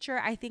substitute teacher.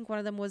 I think one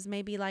of them was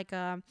maybe like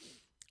a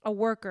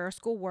worker, a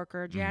school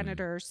worker,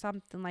 janitor, or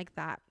something like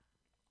that.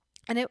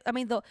 And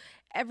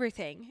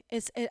everything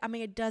is.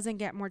 It doesn't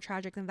get more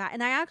tragic than that.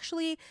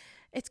 And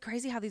it's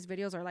crazy how these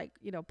videos are like,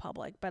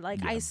 public. But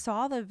like, I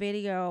saw the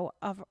video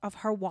of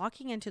her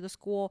walking into the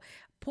school,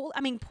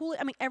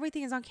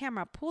 everything is on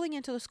camera, pulling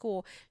into the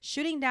school,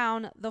 shooting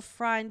down the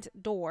front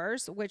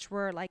doors, which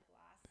were like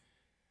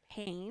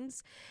glass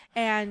panes,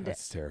 and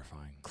that's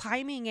terrifying.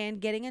 Climbing in,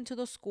 getting into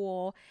the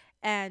school,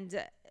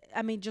 and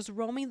just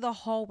roaming the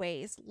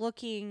hallways,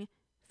 looking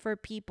for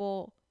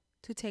people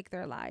to take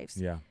their lives.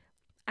 Yeah.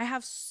 I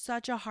have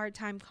such a hard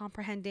time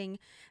comprehending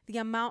the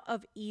amount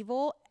of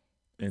evil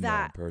in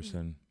that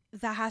person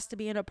that has to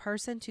be in a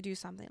person to do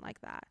something like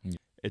that.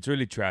 It's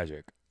really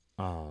tragic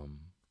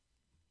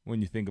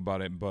when you think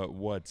about it. But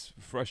what's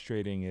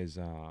frustrating is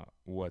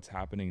what's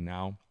happening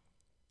now.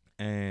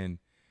 And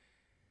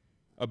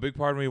a big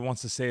part of me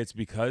wants to say it's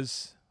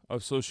because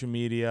of social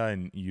media,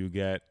 and you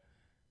get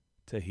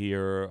to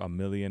hear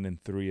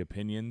 1,000,003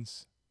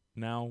 opinions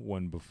now,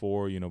 when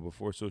before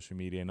social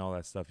media and all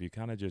that stuff, you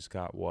kind of just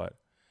got what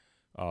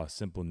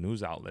simple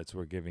news outlets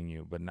were giving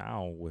you. But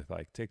now with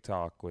like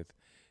TikTok, with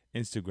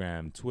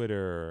Instagram,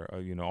 Twitter,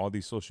 all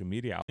these social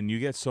media, and you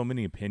get so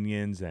many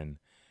opinions and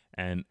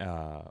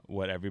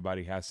what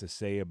everybody has to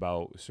say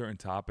about certain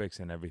topics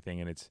and everything.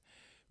 And it's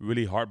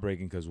really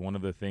heartbreaking because one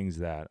of the things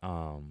that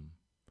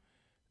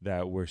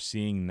we're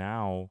seeing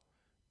now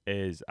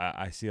is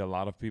I see a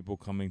lot of people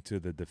coming to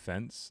the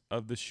defense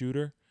of the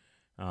shooter.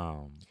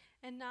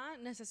 And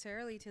not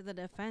necessarily to the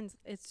defense.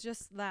 It's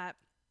just that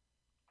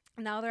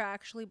now they're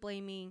actually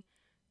blaming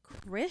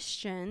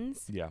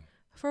Christians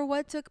for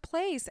what took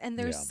place. And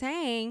they're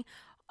saying,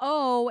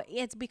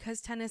 it's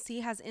because Tennessee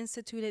has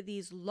instituted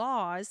these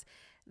laws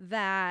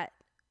that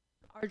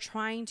are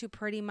trying to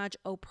pretty much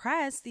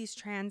oppress these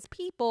trans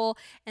people.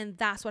 And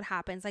that's what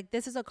happens. Like,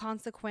 this is a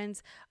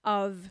consequence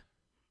of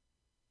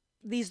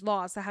these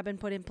laws that have been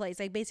put in place.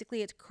 Like,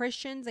 basically it's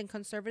Christians and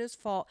conservatives'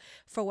 fault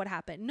for what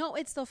happened. No,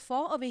 it's the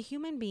fault of a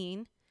human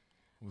being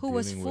who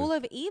was full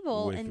of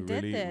evil and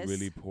did this.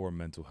 Really poor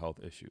mental health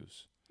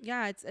issues.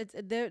 Yeah,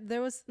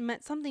 there was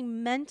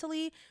something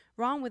mentally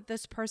wrong with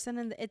this person,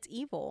 and it's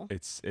evil.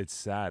 It's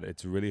sad.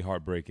 It's really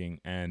heartbreaking.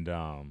 And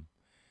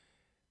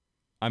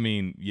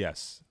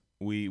yes,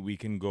 we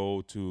can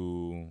go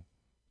to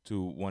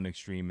one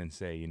extreme and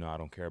say, I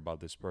don't care about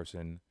this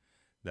person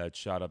that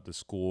shot up the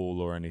school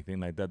or anything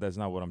like that. That's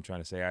not what I'm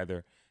trying to say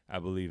either. I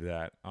believe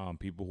that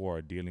people who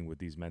are dealing with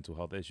these mental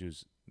health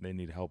issues, they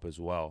need help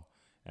as well.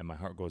 And my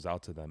heart goes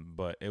out to them.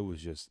 But it was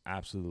just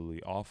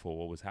absolutely awful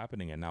what was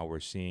happening. And now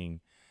we're seeing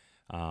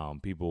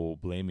people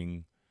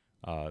blaming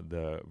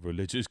the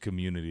religious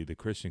community, the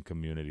Christian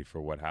community,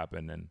 for what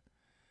happened. And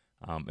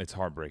it's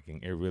heartbreaking.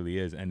 It really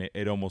is. And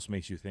it almost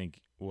makes you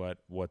think,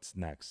 what's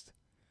next?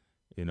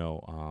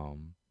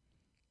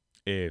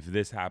 If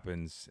this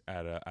happens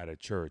at a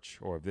church,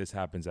 or if this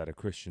happens at a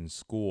Christian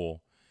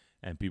school,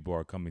 and people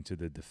are coming to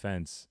the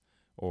defense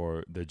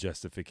or the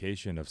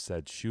justification of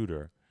said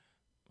shooter,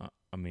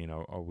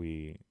 are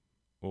we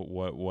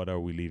what are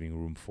we leaving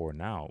room for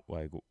now?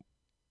 Like,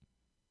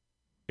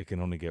 it can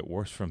only get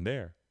worse from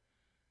there.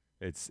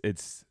 It's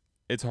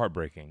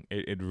heartbreaking.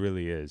 It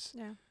really is.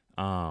 Yeah.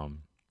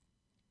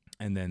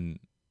 And then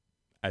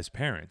as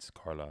parents,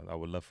 Carla, I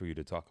would love for you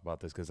to talk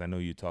about this, because I know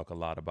you talk a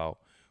lot about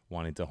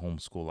wanting to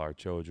homeschool our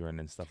children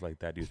and stuff like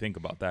that. You think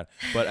about that.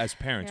 But as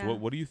parents,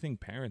 what do you think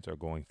parents are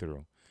going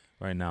through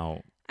right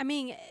now? I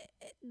mean,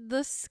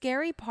 the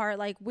scary part,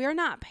 like, we're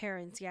not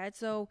parents yet,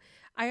 so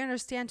I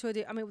understand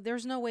I mean,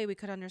 there's no way we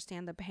could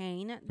understand the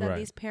pain that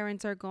these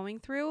parents are going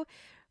through.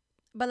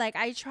 But, like,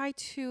 I try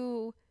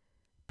to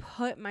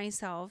put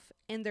myself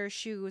in their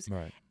shoes,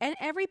 and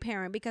every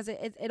parent, because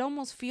it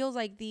almost feels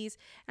like these,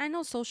 and I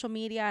know social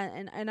media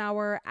and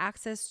our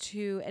access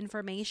to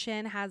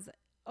information has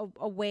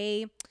a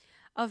way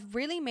of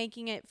really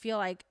making it feel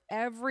like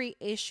every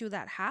issue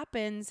that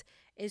happens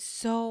is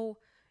so,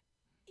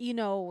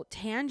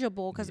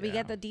 tangible, because we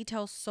get the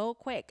details so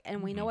quick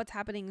and we know what's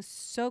happening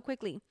so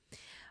quickly.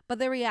 But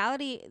the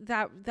reality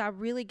that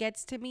really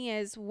gets to me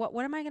is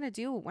what am I going to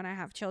do when I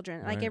have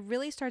children? Like, it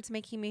really starts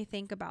making me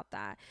think about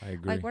that. I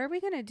agree. Like, what are we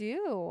going to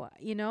do?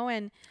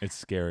 And it's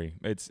scary.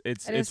 It's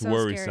so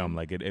worrisome. Scary.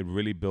 Like, it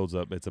really builds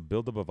up. It's a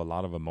buildup of a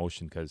lot of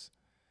emotion, because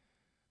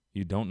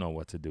you don't know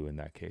what to do in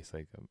that case.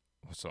 Like,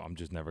 so I'm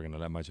just never going to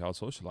let my child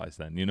socialize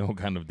then,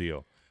 kind of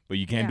deal. But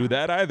you can't do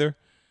that either.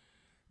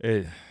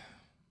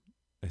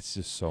 It's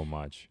just so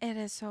much. It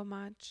is so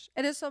much.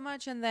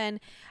 And then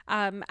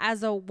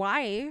as a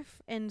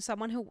wife and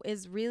someone who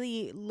is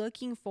really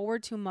looking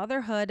forward to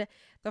motherhood,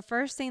 the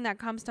first thing that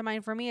comes to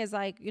mind for me is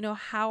like,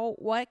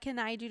 what can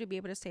I do to be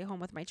able to stay home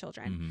with my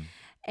children?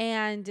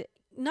 And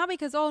not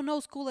because, oh,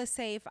 no, school is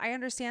safe. I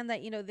understand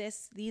that,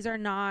 these are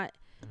not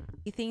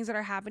things that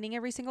are happening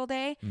every single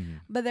day,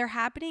 but they're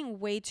happening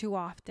way too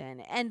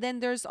often. And then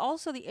there's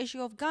also the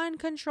issue of gun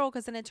control,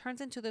 because then it turns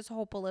into this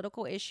whole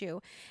political issue.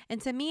 And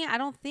to me, I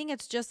don't think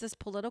it's just this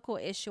political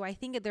issue. I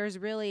think there's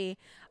really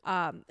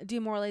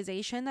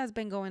demoralization that's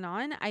been going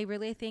on. I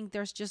really think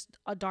there's just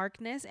a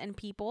darkness in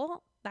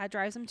people that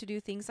drives them to do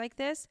things like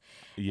this.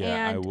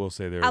 Yeah, and I will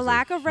say there's a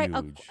lack of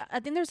huge... I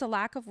think there's a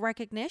lack of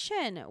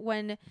recognition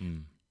when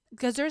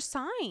because there's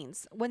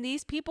signs when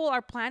these people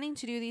are planning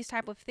to do these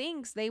type of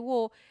things. They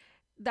will,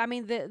 I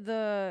mean,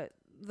 the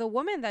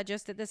woman that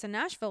just did this in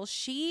Nashville,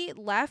 she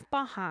left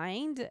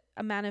behind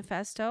a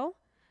manifesto.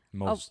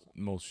 Most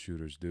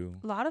shooters do.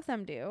 A lot of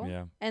them do.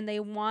 Yeah. And they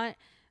want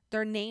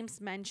their names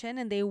mentioned,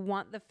 and they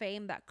want the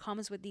fame that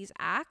comes with these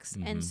acts.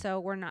 And so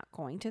we're not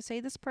going to say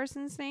this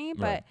person's name,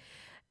 but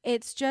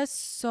it's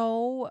just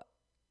so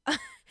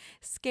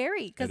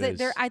scary, because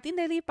I think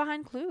they leave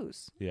behind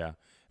clues. Yeah.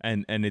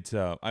 And it's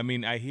I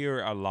mean, I hear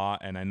a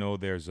lot, and I know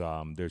there's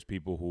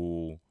people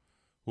who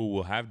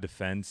will have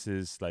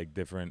defenses, like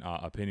different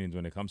opinions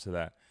when it comes to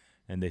that,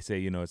 and they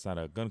say, it's not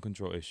a gun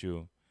control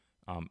issue,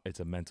 it's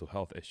a mental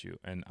health issue,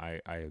 and I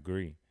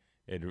agree.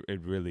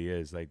 It really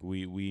is. Like,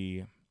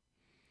 we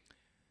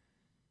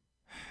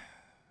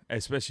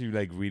especially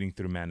like reading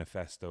through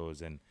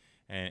manifestos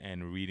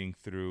and reading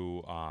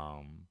through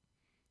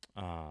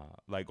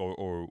like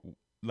or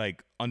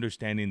like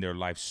understanding their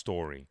life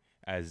story.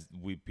 As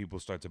people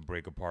start to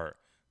break apart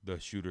the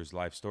shooter's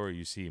life story,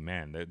 you see,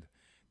 man, that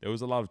there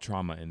was a lot of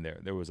trauma in there.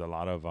 There was a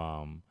lot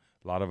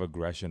of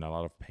aggression, a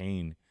lot of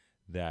pain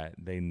that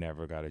they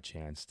never got a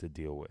chance to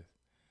deal with,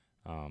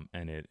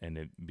 and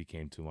it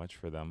became too much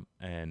for them,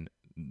 and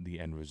the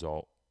end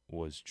result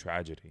was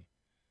tragedy.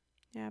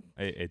 Yeah,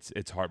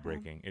 it's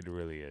heartbreaking. It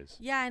really is.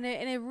 Yeah, and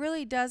it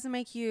really does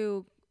make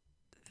you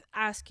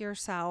ask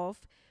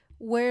yourself,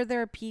 were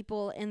there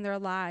people in their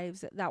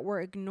lives that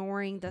were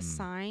ignoring the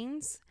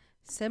signs,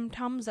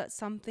 symptoms that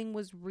something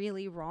was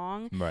really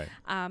wrong? Right.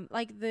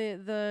 Like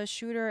the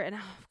shooter, and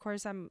of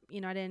course I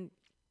don't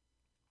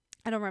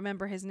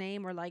remember his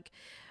name or like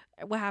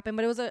what happened,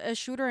 but it was a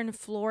shooter in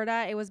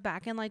Florida. It was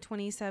back in like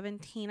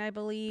 2017, I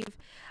believe.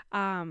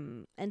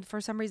 And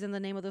for some reason the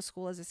name of the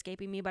school is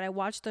escaping me, but I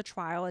watched the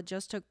trial. It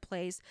just took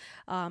place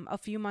a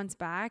few months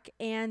back,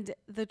 and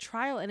the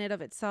trial in and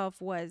of itself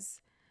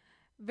was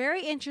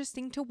very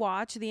interesting to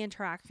watch, the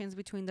interactions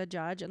between the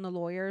judge and the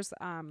lawyers.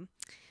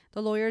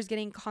 The lawyers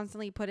getting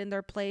constantly put in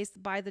their place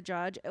by the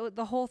judge.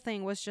 The whole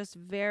thing was just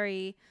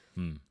very,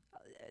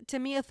 to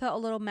me, it felt a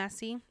little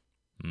messy.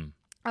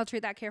 I'll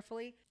treat that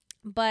carefully.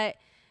 But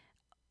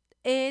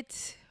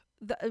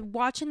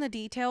watching the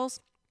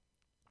details,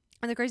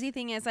 and the crazy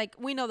thing is, like,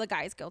 we know the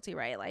guy's guilty,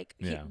 right? Like,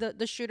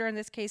 the shooter in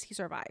this case, he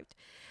survived.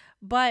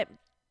 But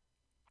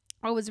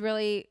it was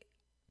really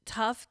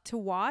tough to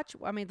watch.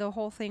 I mean, the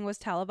whole thing was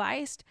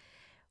televised.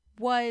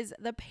 Was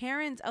the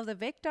parents of the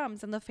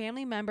victims and the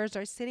family members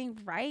are sitting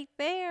right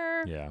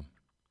there. Yeah.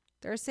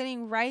 They're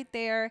sitting right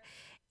there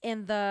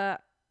in the,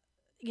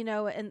 in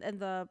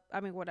the, I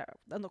mean, whatever,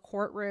 in the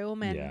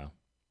courtroom. And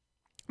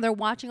they're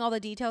watching all the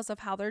details of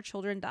how their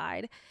children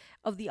died,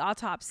 of the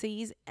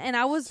autopsies. And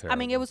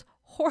it was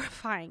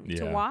horrifying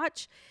to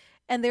watch.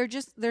 And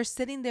they're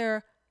sitting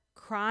there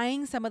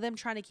crying, some of them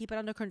trying to keep it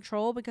under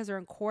control because they're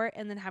in court,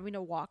 and then having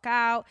to walk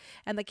out,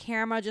 and the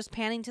camera just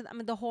panning to them. I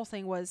mean, the whole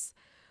thing was,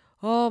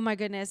 Oh my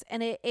goodness.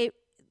 And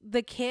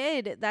the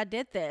kid that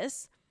did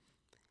this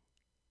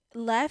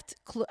left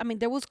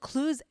there was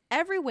clues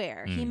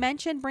everywhere. He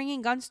mentioned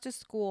bringing guns to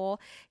school.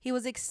 He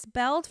was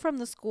expelled from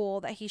the school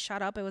that he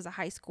shot up. It was a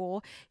high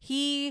school.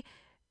 He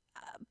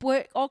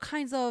put all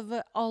kinds of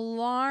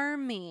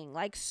alarming,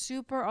 like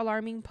super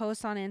alarming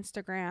posts on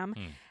Instagram.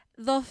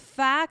 The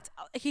fact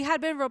he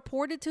had been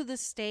reported to the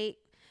state,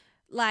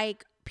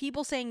 like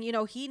people saying,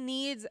 he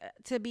needs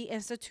to be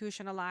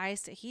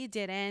institutionalized. He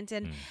didn't.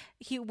 And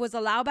he was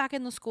allowed back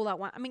in the school at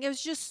one. I mean, it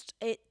was just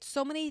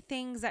so many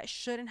things that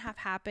shouldn't have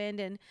happened.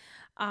 And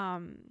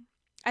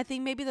I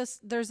think maybe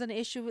there's an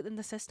issue within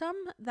the system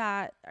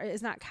that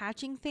is not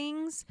catching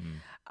things.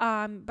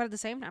 But at the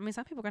same time, I mean,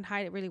 some people can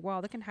hide it really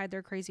well. They can hide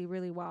their crazy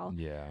really well.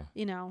 Yeah.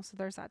 So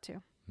there's that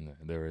too. Yeah,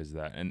 there is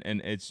that. And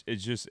it's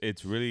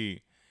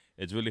really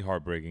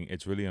heartbreaking.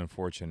 It's really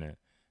unfortunate.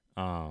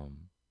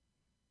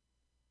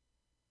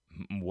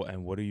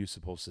 What are you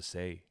supposed to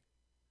say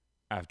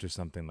after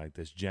something like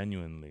this?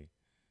 Genuinely,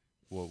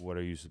 what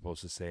are you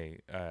supposed to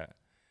say?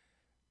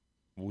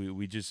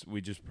 We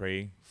just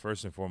pray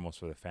first and foremost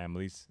for the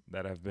families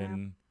that have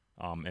been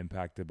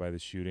impacted by the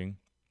shooting.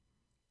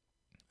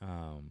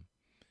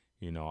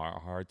 Our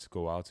hearts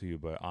go out to you,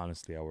 but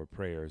honestly, our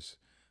prayers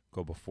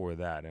go before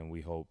that, and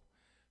we hope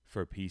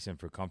for peace and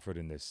for comfort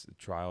in this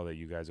trial that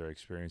you guys are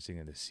experiencing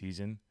in this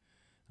season.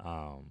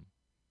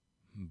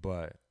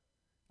 But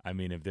I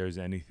mean, if there's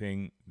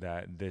anything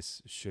that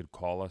this should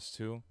call us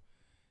to,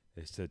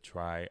 is to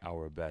try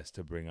our best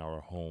to bring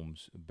our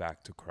homes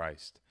back to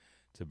Christ,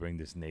 to bring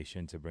this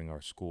nation, to bring our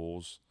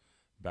schools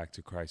back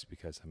to Christ.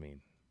 Because I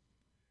mean,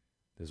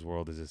 this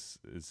world is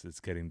it's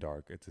getting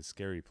dark. It's a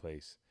scary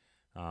place,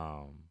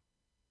 and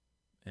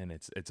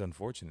it's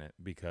unfortunate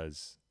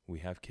because we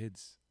have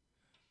kids.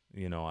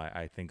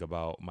 I think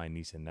about my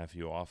niece and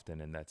nephew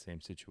often in that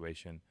same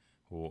situation,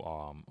 who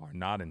are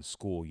not in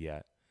school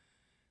yet.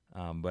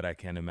 But I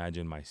can't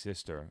imagine my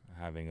sister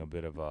having a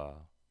bit of a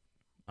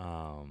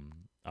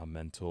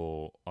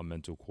mental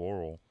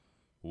quarrel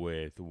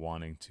with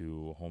wanting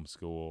to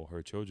homeschool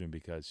her children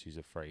because she's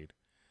afraid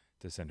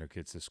to send her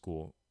kids to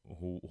school.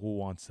 Who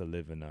wants to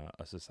live in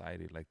a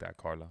society like that,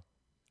 Carla?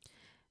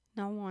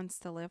 No one wants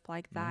to live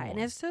like that. And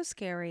it's so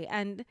scary.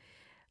 And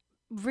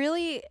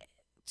really,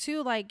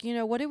 too, like,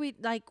 what do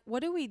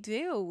we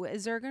do?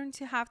 Is there going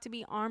to have to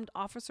be armed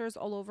officers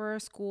all over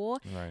school?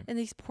 Right. And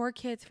these poor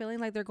kids feeling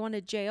like they're going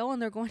to jail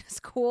and they're going to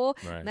school.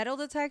 Right. Metal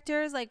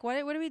detectors, like what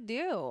do we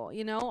do?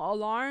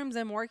 Alarms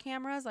and more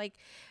cameras. Like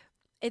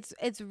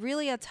it's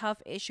really a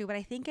tough issue, but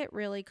I think it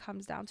really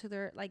comes down to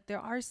there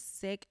are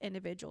sick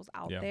individuals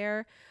out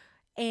there,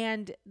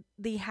 and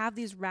they have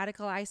these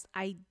radicalized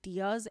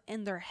ideas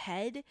in their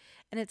head,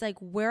 and it's like,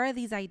 where are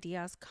these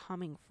ideas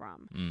coming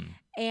from?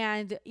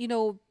 And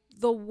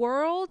the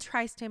world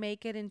tries to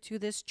make it into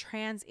this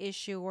trans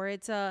issue, or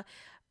it's a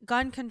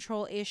gun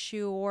control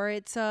issue, or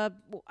it's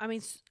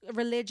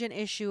religion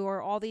issue,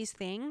 or all these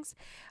things.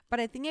 But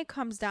I think it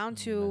comes down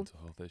to mental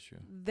health issue.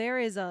 There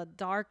is a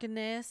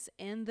darkness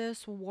in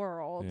this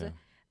world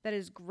that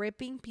is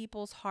gripping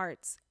people's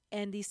hearts,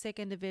 and these sick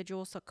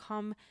individuals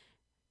succumb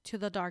to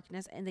the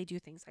darkness, and they do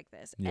things like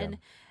this. And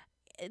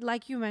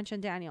like you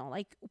mentioned, Daniel,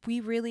 like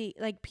we really,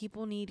 like,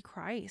 people need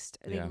Christ.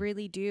 They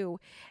really do.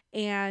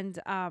 And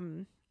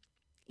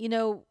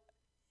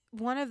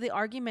one of the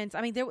arguments,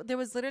 I mean, there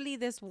was literally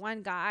this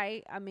one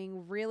guy, I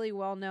mean, really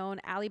well known,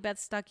 Allie Beth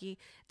Stuckey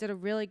did a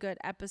really good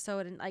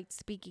episode and like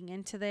speaking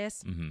into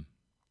this.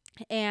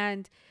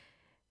 And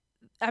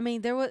I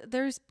mean,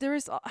 there's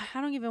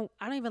I don't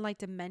even like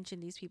to mention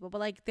these people, but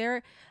like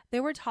they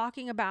were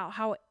talking about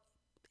how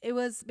it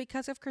was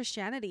because of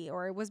Christianity,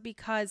 or it was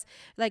because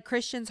like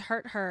Christians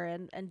hurt her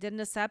and didn't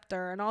accept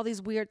her, and all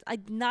these weird,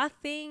 like,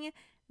 nothing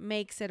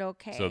makes it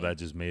okay. So that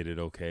just made it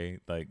okay.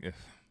 Like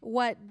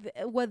what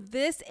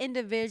this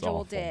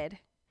individual did.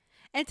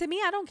 And to me,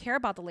 I don't care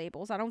about the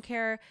labels. I don't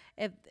care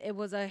if it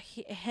was a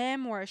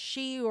him or a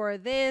she or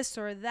this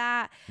or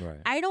that. Right.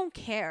 I don't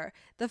care.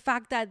 The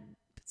fact that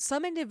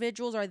some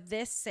individuals are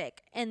this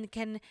sick and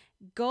can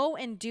go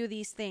and do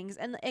these things,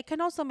 and it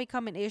can also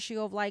become an issue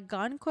of like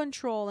gun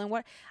control and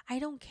what. I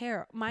don't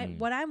care.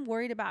 What I'm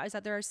worried about is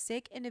that there are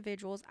sick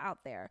individuals out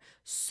there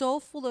so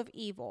full of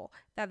evil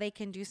that they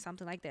can do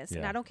something like this.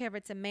 And I don't care if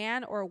it's a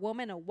man or a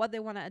woman or what they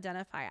want to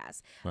identify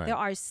as. Right. There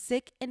are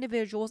sick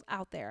individuals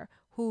out there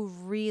who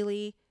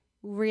really,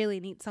 really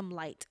need some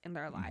light in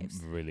their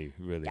lives. Really,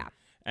 really. Yeah.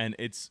 And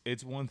it's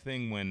one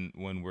thing when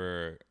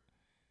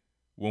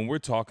we're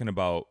talking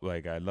about,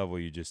 like, I love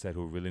what you just said,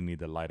 who really need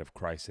the light of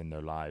Christ in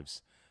their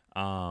lives.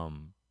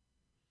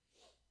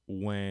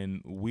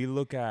 When we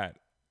look at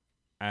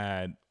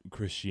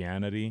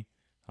Christianity,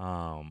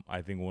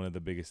 I think one of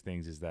the biggest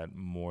things is that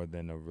more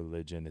than a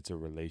religion, it's a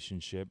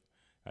relationship.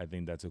 I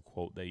think that's a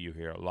quote that you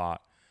hear a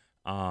lot.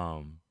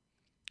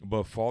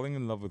 But falling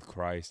in love with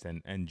Christ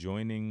and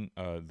joining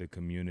the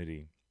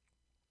community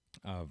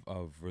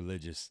of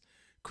religious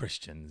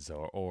Christians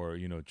or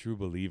true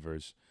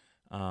believers,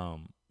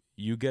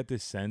 you get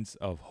this sense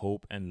of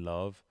hope and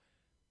love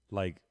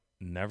like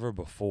never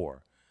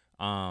before.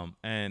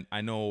 And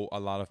I know a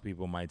lot of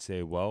people might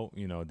say, well,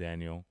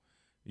 Daniel,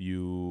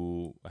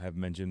 you have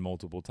mentioned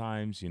multiple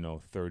times,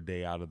 third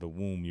day out of the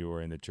womb, you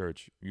were in the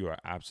church. You are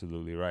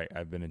absolutely right.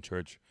 I've been in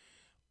church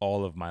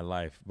all of my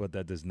life, but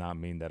that does not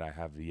mean that I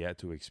have yet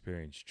to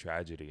experience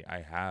tragedy.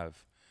 I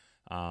have,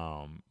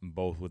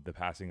 both with the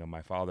passing of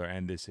my father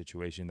and this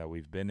situation that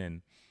we've been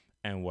in.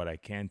 And what I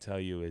can tell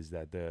you is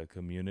that the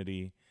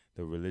community,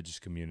 the religious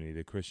community,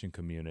 the Christian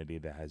community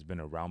that has been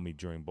around me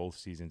during both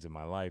seasons of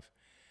my life,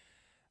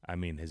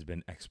 has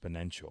been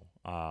exponential.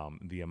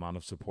 The amount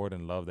of support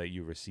and love that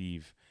you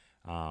receive,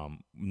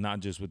 not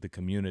just with the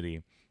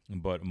community,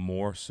 but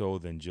more so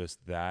than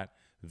just that,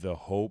 the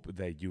hope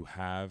that you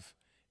have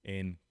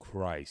in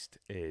Christ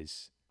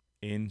is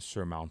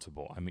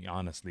insurmountable.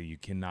 Honestly, you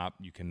cannot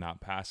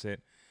pass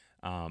it.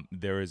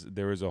 There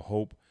is a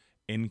hope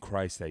in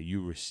Christ that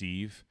you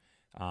receive,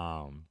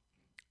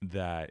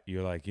 that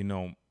you're like,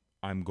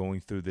 I'm going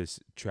through this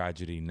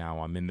tragedy now.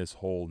 I'm in this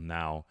hole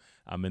now.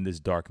 I'm in this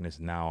darkness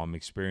now. I'm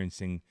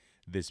experiencing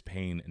this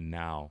pain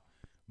now.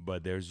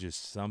 But there's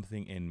just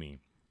something in me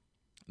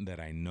that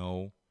I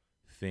know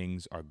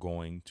things are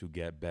going to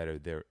get better.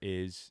 There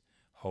is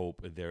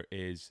hope. There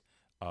is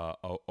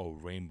a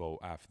rainbow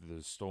after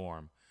the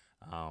storm.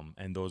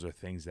 And those are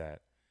things that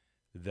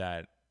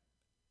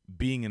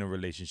being in a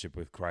relationship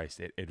with Christ,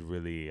 it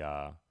really,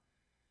 oh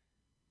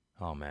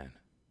man,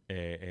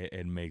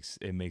 it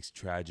makes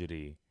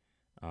tragedy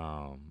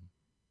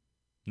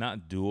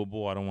not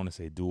doable. I don't want to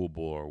say doable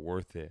or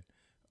worth it,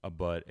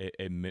 but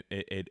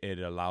it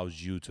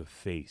allows you to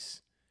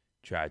face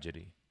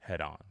tragedy head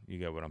on. You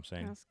get what I'm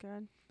saying? That's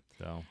good.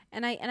 So,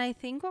 and I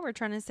think what we're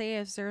trying to say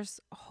is there's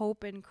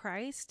hope in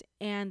Christ,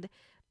 and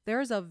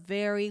there's a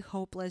very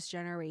hopeless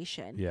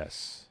generation.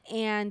 Yes.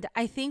 And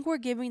I think we're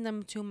giving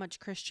them too much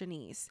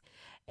Christianese.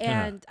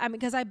 And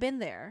because I've been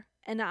there,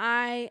 and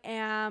I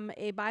am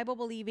a Bible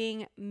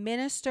believing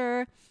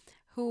minister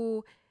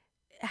who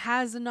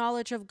has the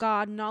knowledge of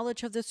God,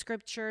 knowledge of the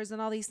scriptures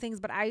and all these things.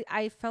 But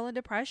I fell in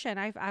depression.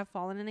 I've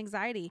fallen in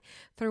anxiety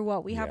through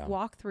what we have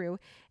walked through.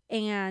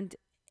 And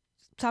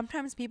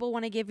sometimes people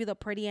want to give you the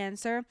pretty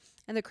answer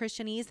and the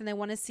Christianese, and they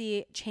want to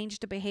see change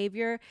the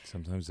behavior.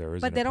 Sometimes there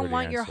is, but they don't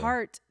want your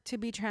heart to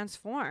be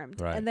transformed.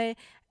 Right. And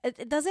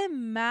it doesn't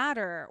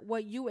matter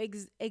what you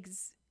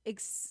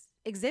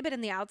exhibit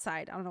in the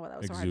outside. I don't know what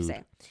that was so hard to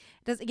say.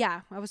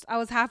 I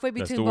was halfway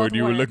between both words.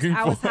 You were looking for.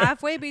 I was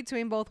halfway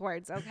between both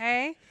words.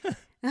 Okay.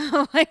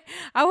 I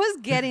was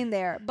getting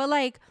there, but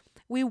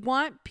we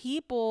want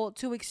people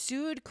to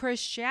exude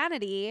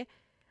Christianity,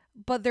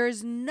 but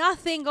there's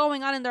nothing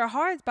going on in their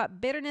hearts but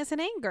bitterness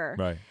and anger.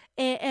 Right.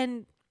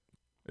 And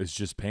it's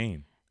just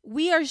pain.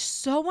 We are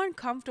so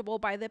uncomfortable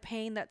by the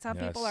pain that some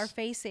people are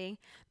facing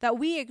that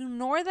we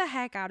ignore the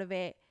heck out of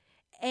it.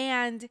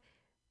 And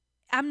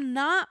I'm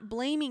not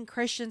blaming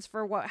Christians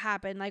for what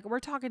happened. We're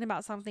talking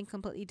about something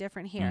completely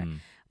different here.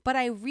 But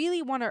I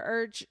really want to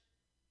urge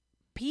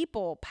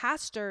people,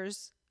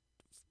 pastors,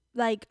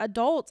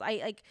 adults,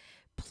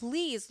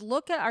 please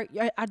look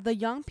at the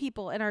young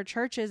people in our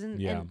churches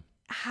and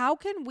how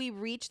can we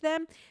reach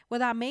them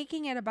without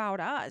making it about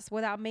us,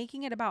 without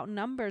making it about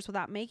numbers,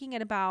 without making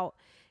it about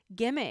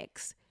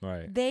gimmicks.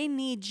 Right. They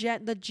need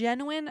the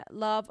genuine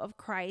love of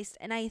Christ.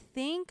 And I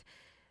think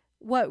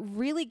what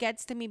really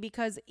gets to me,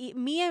 because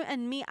I'm a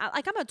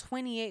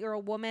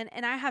 28-year-old woman,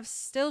 and I have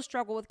still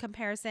struggled with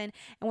comparison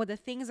and with the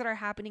things that are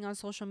happening on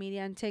social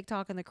media and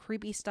TikTok and the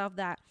creepy stuff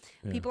that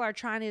people are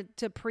trying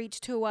to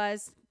preach to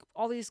us,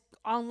 all these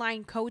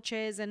online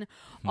coaches and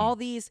all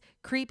these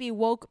creepy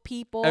woke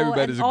people.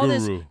 Everybody's and all a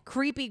guru. This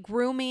creepy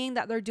grooming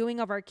that they're doing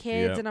of our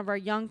kids and of our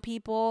young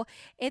people.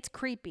 It's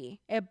creepy.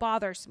 It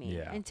bothers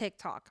me in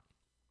TikTok.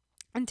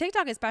 And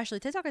TikTok especially.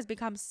 TikTok has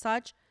become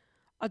such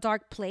a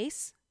dark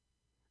place.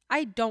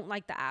 I don't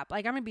like the app.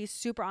 I'm going to be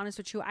super honest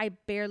with you. I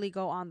barely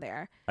go on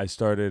there. I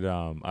started,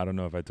 I don't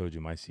know if I told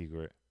you my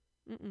secret.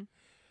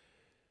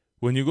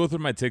 When you go through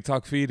my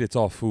TikTok feed, it's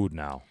all food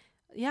now.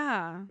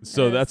 Yeah.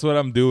 So that's what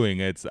I'm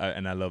doing.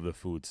 And I love the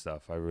food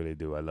stuff. I really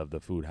do. I love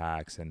the food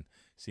hacks and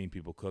seeing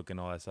people cook and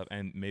all that stuff.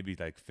 And maybe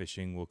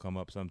fishing will come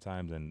up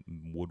sometimes and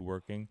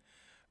woodworking.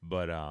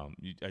 But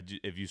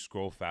if you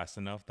scroll fast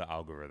enough, the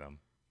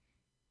algorithm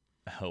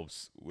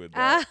helps with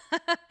that.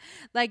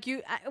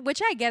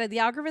 Which I get it. The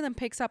algorithm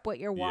picks up what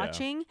you're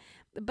watching,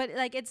 but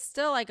it's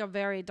still a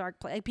very dark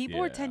place.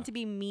 People tend to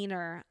be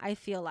meaner, I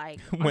feel like,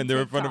 when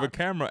they're in front of a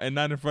camera and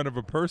not in front of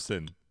a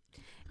person.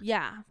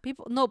 Yeah,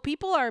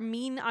 people are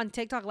mean on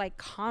TikTok,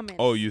 comments.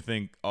 Oh, you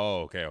think?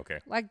 Oh, okay.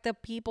 The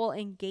people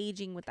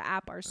engaging with the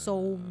app are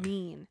so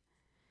mean,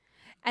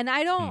 and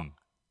I don't.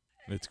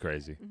 It's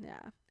crazy.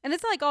 Yeah, and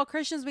it's all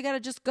Christians. We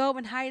gotta just go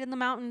and hide in the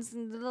mountains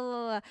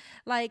and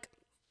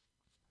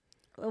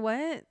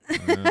what?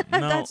 No,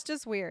 That's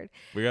just weird.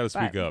 We gotta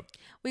speak up.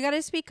 We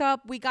gotta speak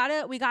up. We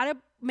gotta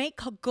make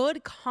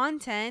good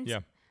content.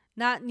 Yeah.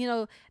 Not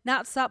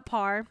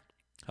subpar.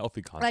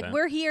 Healthy content. Like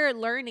we're here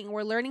learning.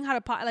 We're learning how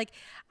to like.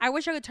 I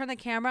wish I could turn the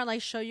camera and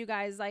like show you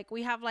guys. Like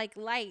we have like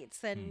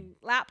lights and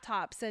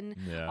laptops and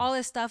all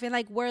this stuff, and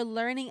like we're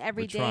learning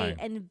every day,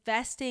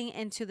 investing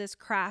into this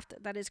craft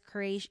that is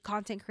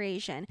content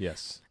creation.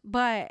 Yes.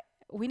 But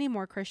we need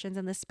more Christians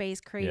in this space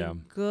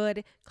creating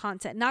good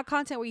content, not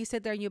content where you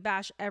sit there and you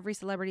bash every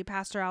celebrity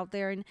pastor out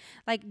there. And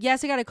like,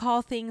 yes, you got to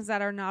call things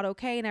that are not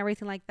okay and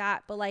everything like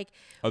that. But like,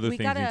 other things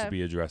need to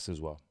be addressed as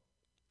well.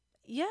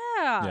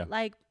 Yeah.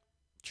 Like,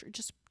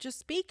 just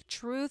speak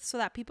truth so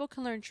that people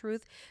can learn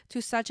truth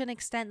to such an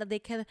extent that they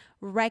can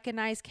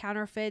recognize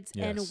counterfeits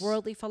and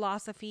worldly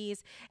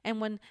philosophies.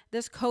 And when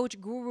this coach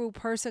guru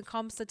person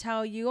comes to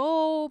tell you,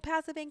 oh,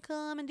 passive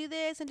income and do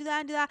this and do that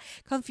and do that,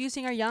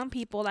 confusing our young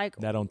people, like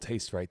that don't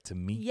taste right to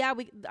me. Yeah,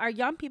 our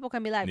young people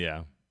can be like,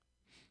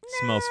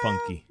 smells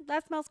funky.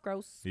 That smells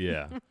gross.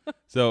 Yeah.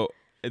 So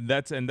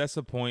that's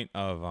the point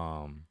of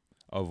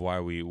why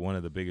one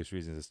of the biggest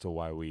reasons as to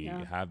why we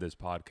have this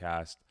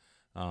podcast.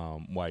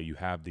 Why you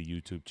have the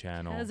YouTube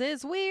channel. Because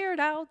it's weird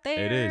out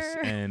there. It is.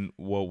 And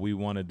what we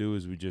want to do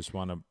is we just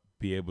want to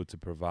be able to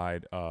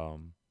provide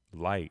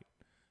light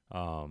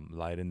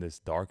in this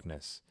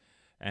darkness.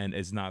 And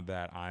it's not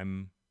that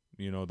I'm,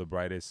 the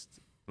brightest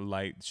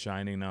light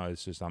shining now.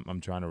 It's just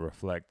I'm trying to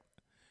reflect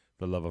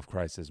the love of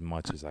Christ as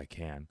much as I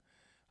can.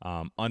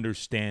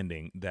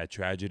 Understanding that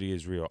tragedy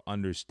is real.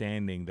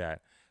 Understanding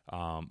that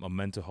a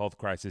mental health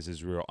crisis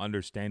is real.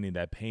 Understanding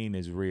that pain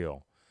is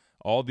real.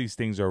 All these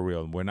things are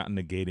real. We're not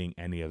negating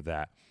any of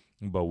that,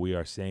 but we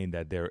are saying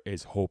that there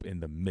is hope in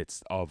the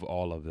midst of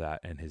all of that,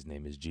 and his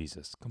name is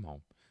Jesus. Come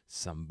on,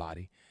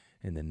 somebody,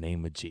 in the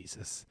name of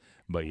Jesus.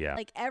 But yeah.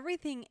 Like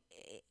everything,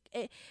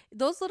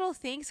 those little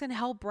things can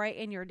help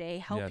brighten your day,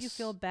 help you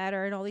feel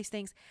better and all these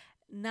things.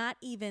 Not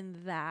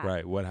even that.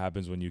 Right. What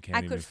happens when you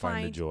can't even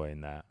find the joy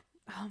in that?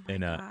 Oh my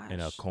gosh. In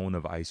a cone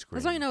of ice cream.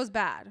 That's when you know it's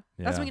bad.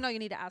 Yeah. That's when you know you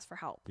need to ask for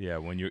help. Yeah,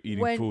 when you're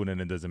eating food and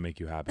it doesn't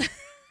make you happy.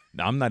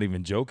 I'm not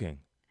even joking.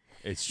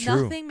 It's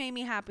true. Nothing made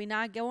me happy.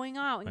 Not going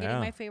out and getting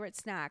my favorite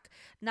snack.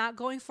 Not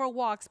going for a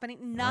walk.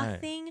 Spending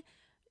nothing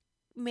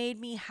made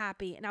me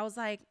happy. And I was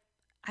like,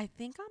 I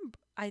think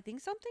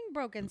something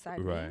broke inside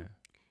me.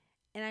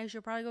 And I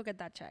should probably go get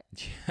that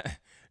checked.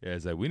 Yeah,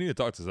 it's like we need to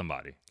talk to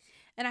somebody.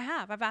 And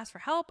I've asked for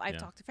help. I've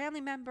talked to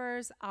family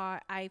members.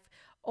 I've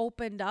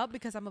opened up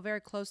because I'm a very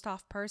closed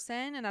off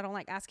person and I don't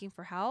like asking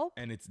for help.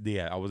 And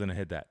I was gonna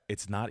hit that.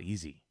 It's not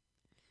easy.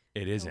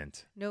 It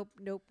isn't. Nope.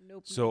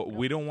 So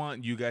we don't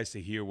want you guys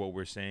to hear what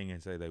we're saying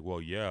and say like, well,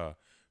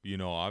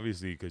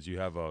 obviously because you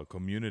have a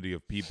community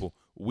of people.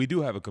 We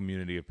do have a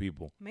community of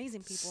people.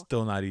 Amazing people.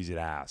 Still not easy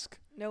to ask.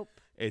 Nope.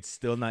 It's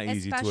still not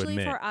easy to admit.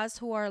 Especially for us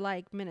who are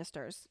like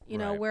ministers,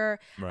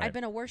 I've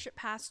been a worship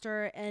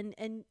pastor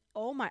and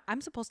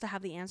I'm supposed to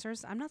have the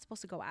answers. I'm not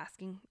supposed to go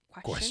asking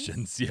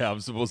questions. Yeah, I'm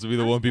supposed to be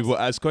the one people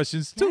ask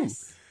questions too.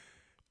 Yes.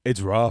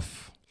 It's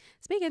rough.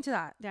 Speaking to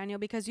that, Daniel,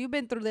 because you've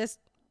been through this,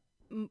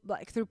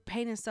 like through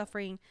pain and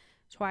suffering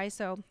twice.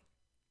 So,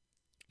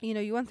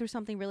 you went through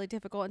something really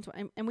difficult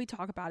and we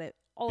talk about it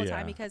all the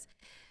time because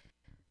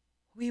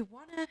we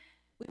want to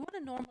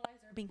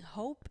normalize there being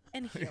hope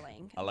and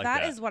healing.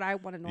 That is what I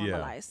want to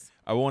normalize.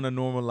 I want to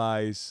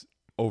normalize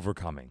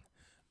overcoming.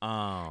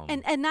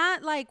 And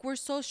not like we're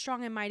so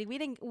strong and mighty.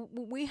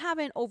 We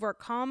haven't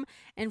overcome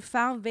and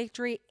found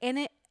victory in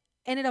it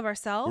of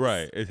ourselves.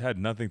 Right. It had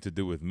nothing to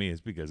do with me.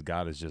 It's because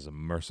God is just a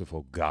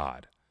merciful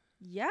God.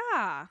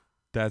 Yeah.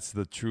 That's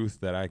the truth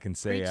that I can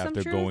say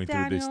after going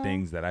through these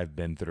things that I've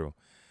been through.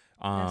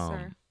 Yes,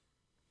 sir.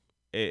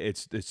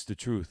 It's the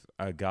truth.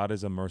 God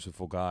is a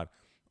merciful God.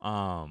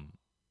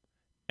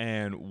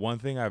 And one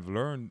thing I've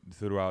learned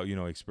throughout,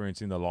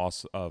 experiencing the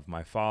loss of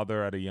my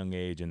father at a young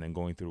age and then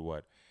going through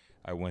what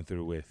I went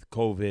through with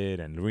COVID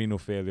and renal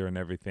failure and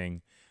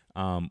everything.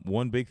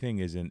 One big thing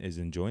is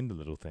enjoying the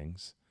little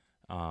things.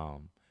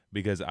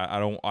 Because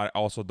I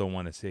also don't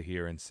want to sit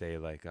here and say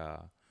like,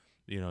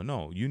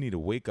 no, you need to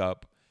wake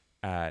up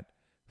at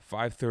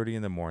 5:30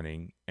 in the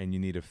morning and you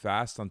need to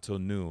fast until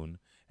noon.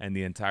 And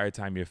the entire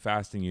time you're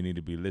fasting, you need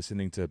to be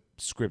listening to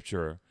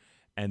scripture.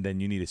 And then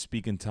you need to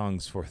speak in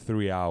tongues for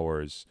 3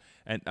 hours.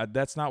 And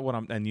that's not what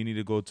and you need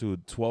to go to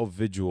 12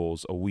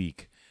 vigils a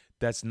week.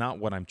 That's not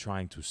what I'm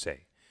trying to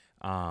say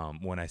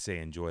when I say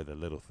enjoy the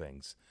little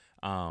things.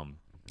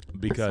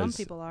 Because some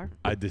people are.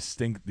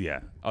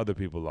 Other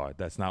people are.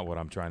 That's not what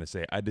I'm trying to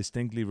say. I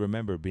distinctly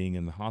remember being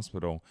in the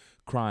hospital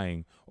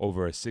crying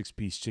over a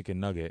 6-piece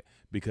chicken nugget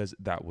because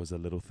that was a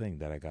little thing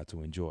that I got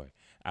to enjoy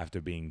after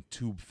being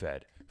tube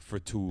fed for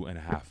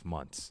 2.5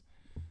 months.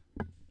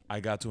 I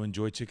got to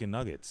enjoy chicken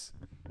nuggets.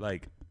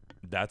 Like,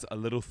 that's a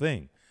little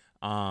thing.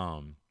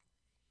 And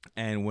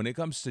when it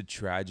comes to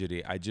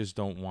tragedy, I just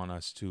don't want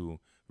us to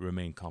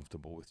remain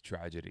comfortable with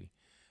tragedy,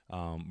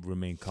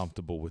 remain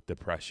comfortable with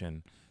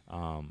depression.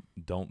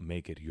 Don't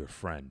make it your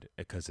friend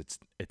because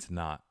it's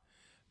not.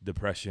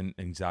 Depression,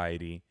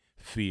 anxiety,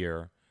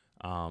 fear,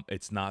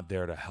 it's not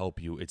there to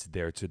help you. It's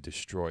there to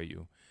destroy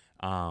you.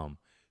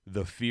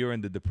 The fear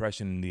and the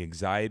depression and the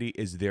anxiety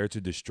is there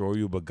to destroy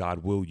you, but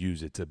God will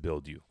use it to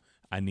build you.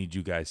 I need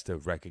you guys to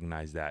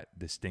recognize that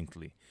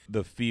distinctly.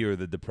 The fear,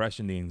 the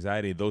depression, the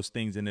anxiety, those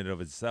things in and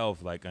of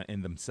itself, like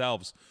in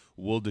themselves,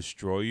 will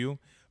destroy you.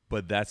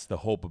 But that's the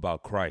hope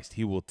about Christ.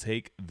 He will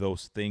take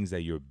those things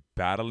that you're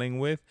battling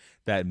with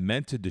that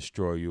meant to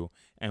destroy you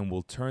and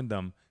will turn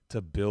them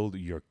to build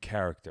your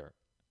character,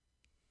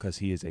 because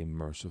he is a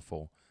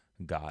merciful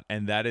God.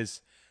 And that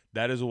is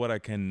what I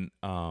can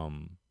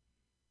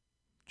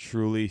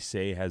truly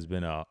say has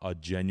been a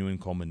genuine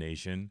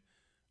culmination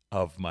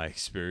of my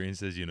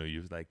experiences. You know,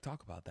 you like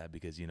talk about that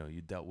because, you know,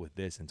 you dealt with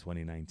this in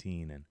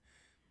 2019 and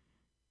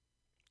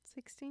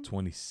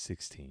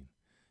 2016.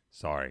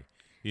 Sorry.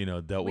 You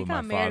know, dealt with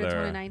my father. We got married in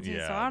 2019,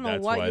 so I don't know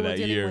what you were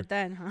dealing with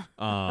then,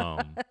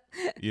 huh?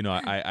 You know,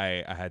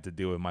 I had to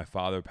deal with my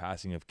father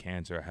passing of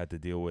cancer. I had to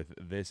deal with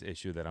this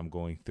issue that I'm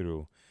going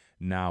through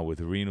now with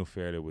renal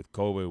failure, with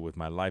COVID, with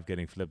my life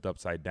getting flipped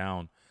upside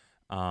down.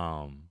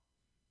 And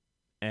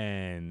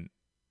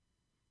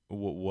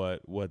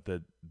what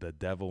the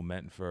devil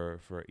meant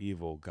for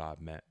evil, God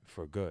meant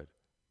for good.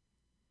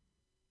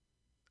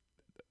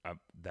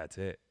 That's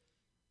it.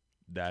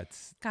 God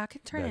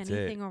can turn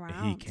anything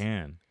around. He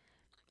can.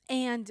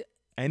 And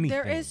anything.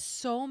 There is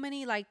so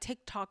many like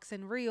TikToks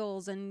and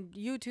Reels and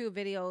YouTube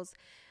videos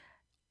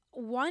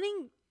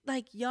wanting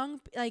like young,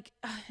 like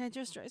it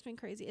just drives me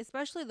crazy,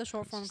 especially the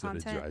short form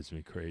content. It drives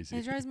me crazy.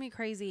 It drives me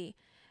crazy.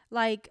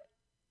 Like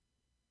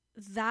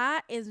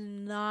that is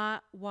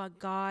not what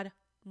God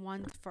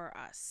wants for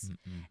us.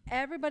 Mm-mm.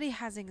 Everybody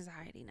has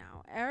anxiety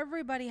now.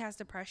 Everybody has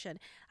depression.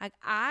 Like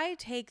I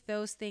take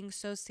those things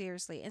so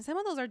seriously, and some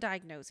of those are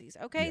diagnoses.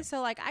 Okay. Yeah.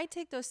 So like I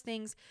take those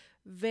things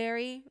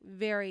very,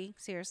 very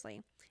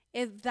seriously.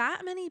 If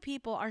that many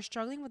people are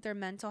struggling with their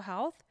mental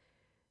health,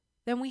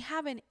 then we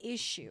have an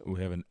issue.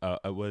 We have an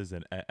what is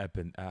an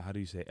how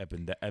do you say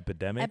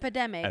epidemic?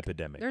 Epidemic.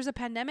 There's a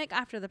pandemic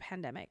after the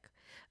pandemic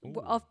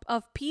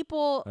of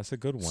people. That's a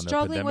good one.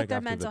 Struggling with their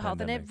mental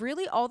health, and if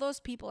really all those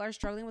people are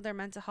struggling with their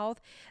mental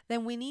health,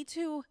 then we need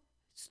to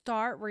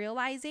start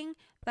realizing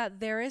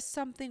that there is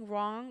something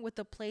wrong with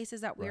the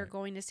places that we are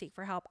going to seek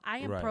for help. I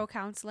am pro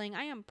counseling.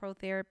 I am pro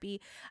therapy.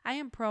 I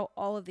am pro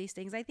all of these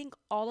things. I think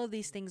all of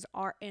these things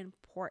are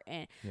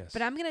important. Yes.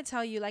 But I'm going to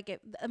tell you, like,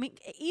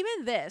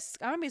 even this,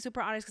 I'm going to be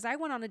super honest, because I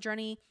went on a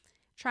journey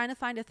trying to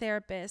find a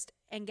therapist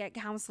and get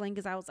counseling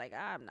because I was like,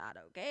 I'm not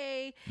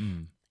okay.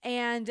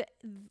 And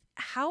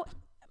how,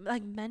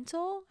 like,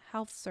 mental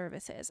health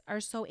services are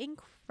so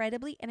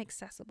incredibly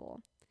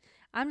inaccessible.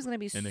 I'm just going to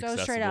be so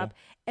straight up.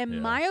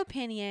 In my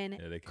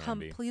opinion,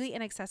 completely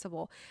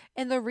inaccessible.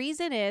 And the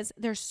reason is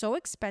they're so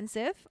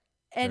expensive,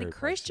 and very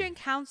Christian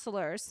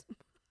counselors,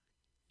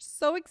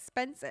 so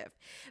expensive,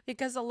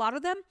 because a lot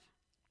of them,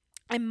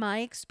 in my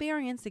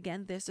experience,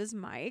 again, this is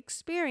my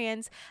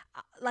experience,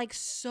 like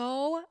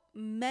so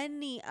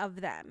many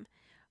of them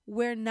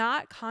were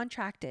not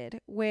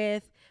contracted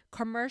with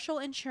commercial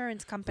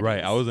insurance companies.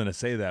 Right. I was going to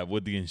say that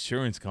with the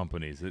insurance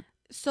companies.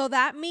 So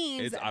that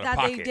means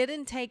that they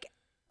didn't take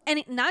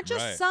any, not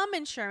just some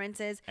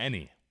insurances.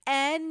 Any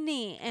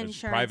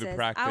insurances. Private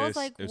practice. I was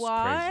like,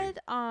 what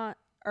on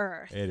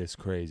earth? It is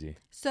crazy.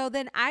 So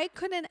then I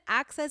couldn't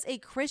access a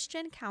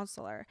Christian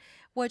counselor,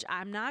 which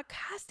I'm not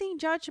casting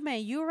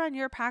judgment. You run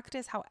your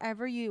practice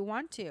however you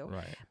want to.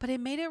 Right. But it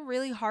made it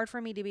really hard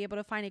for me to be able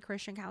to find a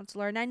Christian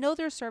counselor. And I know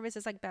there's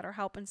services like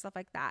BetterHelp and stuff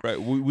like that.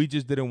 Right. We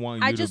just didn't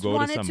want you to go to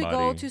somebody. I just wanted to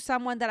go to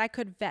someone that I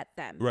could vet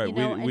them. Right.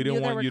 We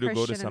didn't want you to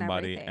go to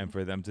somebody and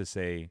for them to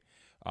say,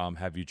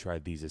 have you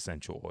tried these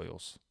essential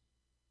oils?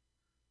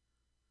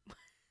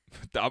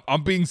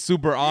 I'm being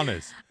super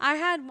honest. I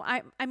had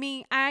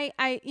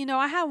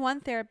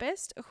one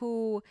therapist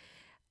who,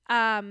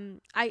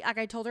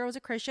 I told her I was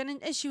a Christian,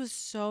 and she was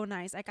so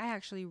nice. Like I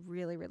actually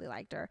really, really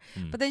liked her.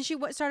 But then she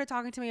started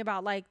talking to me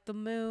about like the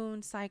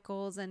moon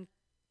cycles and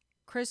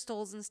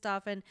crystals and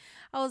stuff, and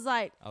I was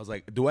like,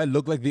 do I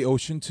look like the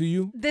ocean to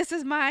you? This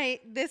is my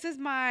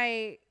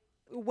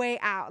way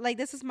out. Like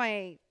this is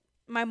my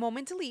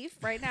moment to leave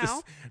right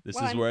now.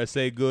 This is where I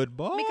say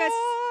goodbye. Because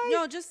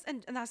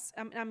and that's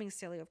I'm being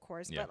silly, of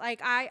course, but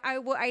like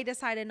I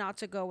decided not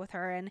to go with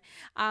her, and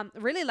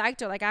really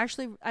liked her. Like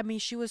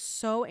she was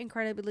so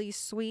incredibly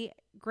sweet,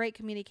 great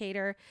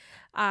communicator,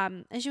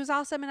 and she was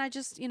awesome. And I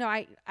just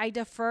I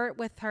defer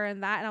with her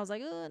in that, and I was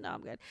like, oh no,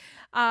 I'm good.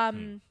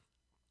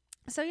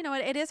 So,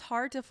 it is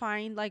hard to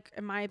find, like,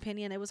 in my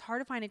opinion, it was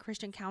hard to find a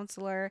Christian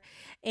counselor.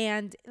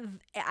 And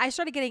I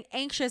started getting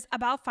anxious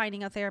about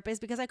finding a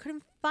therapist because I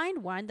couldn't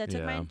find one that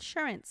took my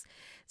insurance.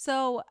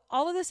 So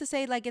all of this to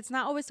say, like, it's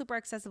not always super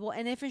accessible.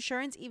 And if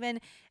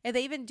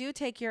they even do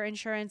take your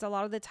insurance, a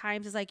lot of the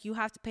times it's like you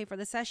have to pay for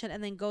the session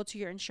and then go to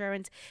your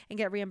insurance and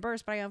get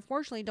reimbursed. But I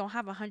unfortunately don't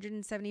have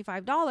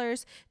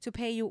 $175 to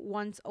pay you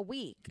once a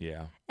week.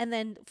 Yeah. And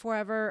then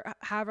however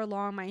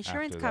long my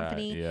insurance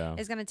company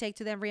is going to take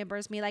to then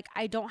reimburse me. Like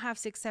I don't have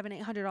 $600,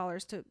 $700,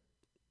 $800 to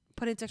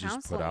put into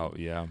counseling. Put out,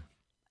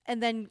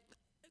 and then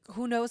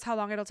who knows how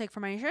long it'll take for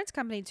my insurance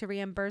company to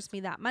reimburse me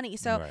that money.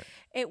 So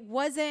it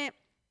wasn't,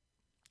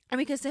 And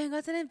we can say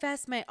it's an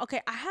investment.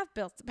 Okay, I have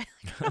bills to pay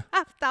like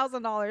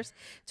 $1,000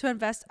 to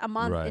invest a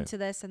month into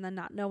this and then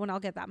not know when I'll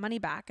get that money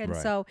back. And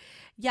so,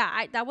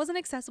 yeah, that wasn't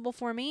accessible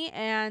for me.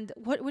 And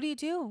what do you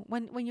do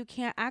when you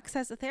can't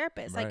access a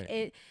therapist?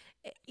 Like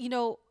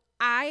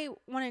I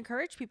want to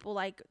encourage people,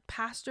 like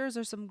pastors.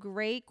 There's some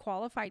great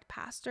qualified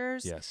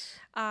pastors. Yes.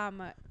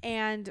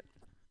 And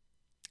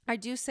I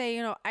do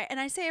say,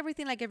 I say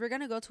everything, like if you're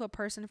going to go to a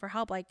person for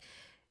help, like,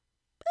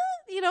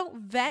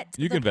 vet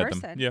you the can vet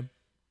person. them.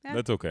 Yeah,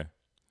 that's okay.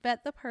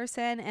 Vet the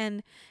person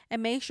and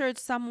make sure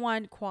it's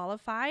someone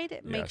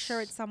qualified. Make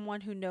sure it's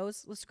someone who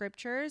knows the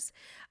scriptures.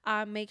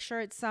 Make sure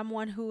it's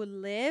someone who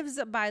lives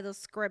by the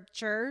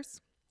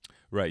scriptures.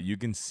 Right. You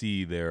can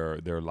see their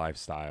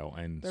lifestyle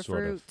and their sort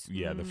fruit.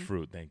 of, the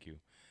fruit. Thank you.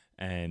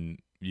 And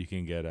you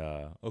can get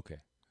okay,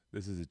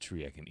 this is a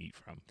tree I can eat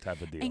from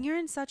type of deal. And you're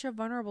in such a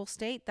vulnerable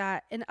state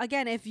that, and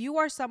again, if you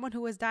are someone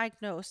who is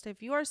diagnosed,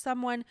 if you are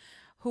someone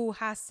who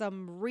has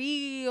some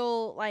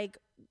real like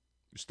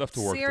stuff to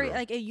work through,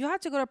 like you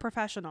have to go to a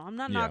professional. I'm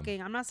not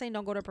knocking. I'm not saying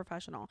don't go to a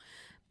professional.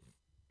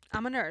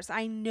 I'm a nurse.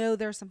 I know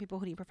there's some people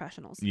who need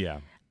professionals. Yeah.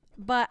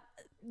 But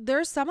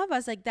there's some of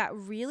us like that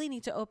really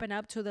need to open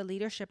up to the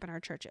leadership in our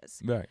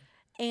churches. Right.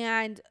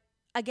 And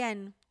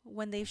again,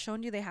 when they've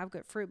shown you they have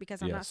good fruit,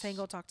 because I'm not saying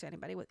go talk to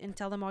anybody and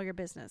tell them all your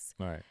business.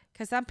 Right.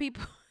 Because some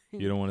people...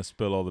 you don't want to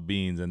spill all the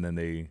beans and then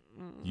they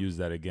use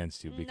that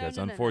against you because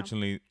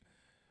unfortunately...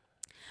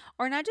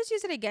 Or not just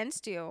use it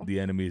against you. The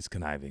enemy is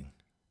conniving.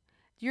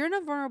 You're in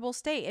a vulnerable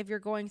state if you're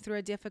going through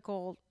a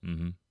difficult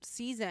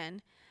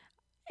season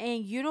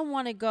and you don't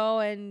want to go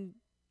and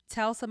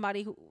tell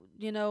somebody who,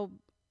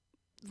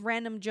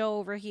 random Joe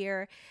over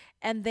here,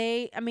 and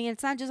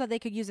it's not just that they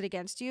could use it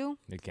against you.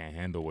 They can't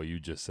handle what you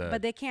just said.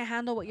 But they can't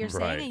handle what you're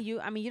saying,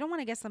 and you don't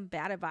want to get some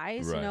bad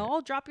advice.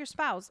 Right. Drop your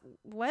spouse.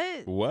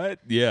 What?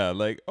 Yeah,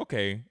 like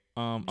okay.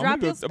 I'm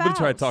gonna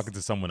try talking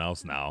to someone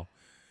else now.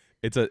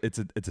 It's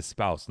a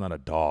spouse, not a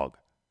dog.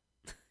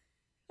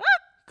 What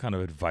kind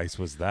of advice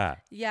was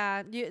that?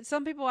 Yeah,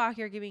 some people out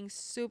here giving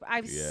soup.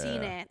 I've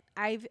seen it.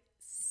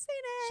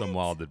 Some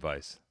wild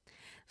advice.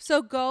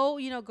 So go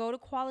to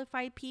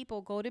qualified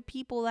people. Go to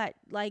people that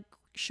like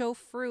show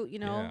fruit,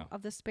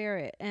 of the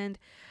Spirit. And,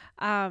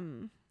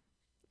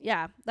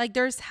 like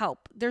there's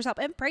help.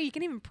 And pray. You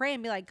can even pray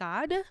and be like,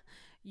 God,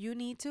 you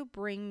need to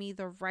bring me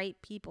the right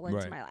people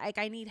into my life. Like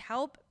I need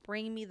help.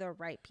 Bring me the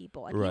right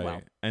people. And right. He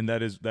will. And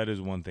that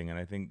is one thing. And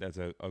I think that's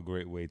a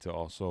great way to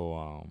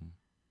also,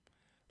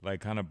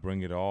 like kind of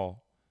bring it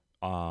all,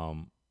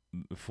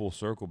 full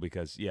circle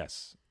because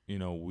yes,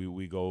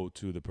 we go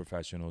to the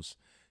professionals,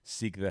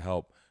 seek the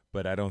help,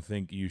 but I don't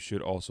think you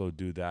should also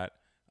do that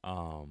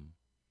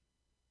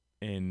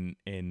in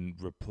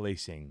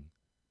replacing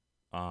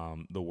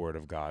the Word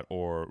of God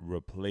or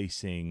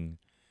replacing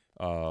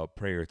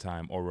prayer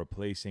time or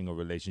replacing a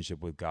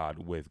relationship with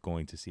God with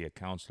going to see a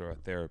counselor, a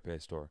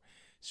therapist, or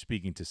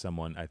speaking to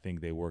someone. I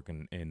think they work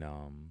in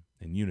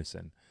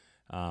unison.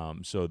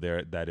 So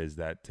that is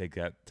that. Take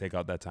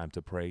out that time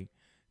to pray,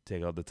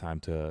 take out the time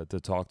to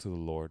talk to the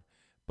Lord.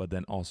 But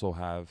then also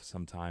have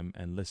some time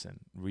and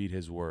listen, read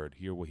His Word,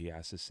 hear what He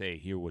has to say,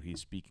 hear what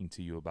He's speaking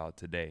to you about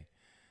today.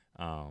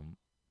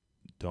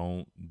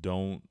 Don't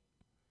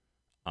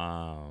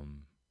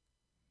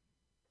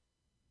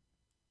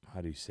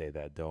how do you say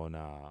that? Don't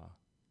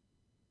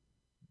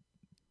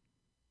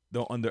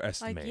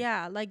underestimate.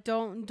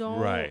 Don't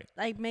right.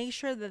 Like make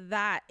sure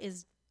that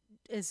is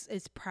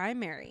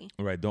primary.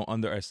 Right. Don't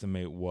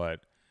underestimate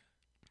what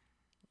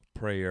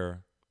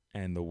prayer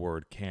and the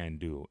Word can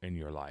do in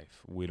your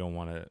life. We don't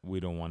want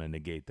to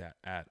negate that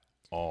at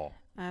all.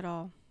 At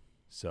all.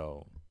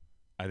 So,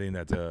 I think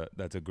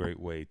that's a great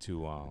way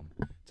to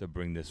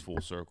bring this full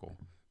circle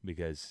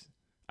because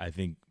I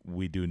think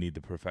we do need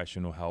the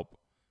professional help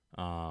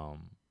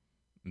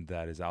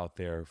that is out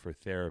there for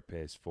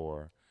therapists,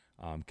 for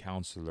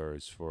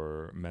counselors,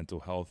 for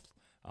mental health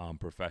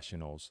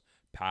professionals,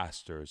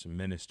 pastors,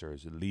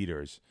 ministers,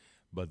 leaders.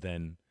 But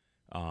then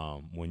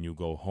when you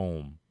go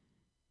home,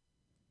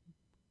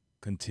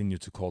 continue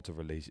to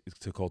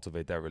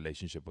cultivate that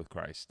relationship with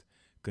Christ.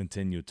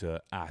 Continue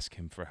to ask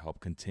Him for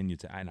help.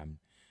 And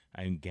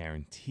I'm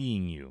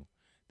guaranteeing you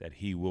that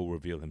He will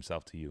reveal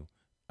Himself to you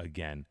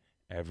again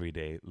every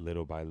day,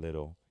 little by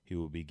little. He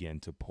will begin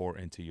to pour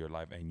into your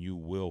life, and you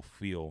will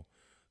feel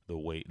the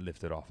weight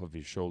lifted off of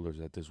your shoulders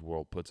that this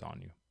world puts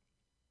on you.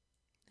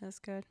 That's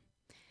good.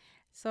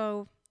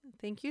 So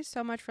thank you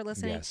so much for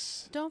listening.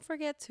 Yes. Don't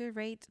forget to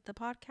rate the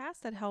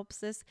podcast. That helps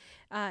this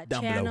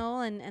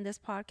channel and this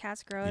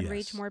podcast grow and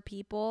reach more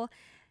people.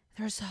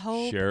 There's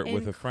hope. Share it in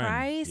with a friend.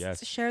 Christ.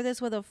 Yes. Share this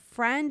with a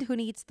friend who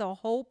needs the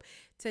hope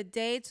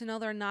today to know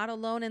they're not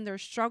alone in their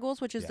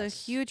struggles, which is the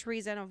huge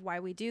reason of why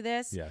we do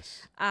this.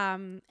 Yes.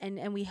 And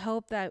we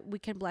hope that we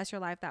can bless your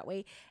life that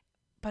way.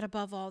 But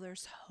above all,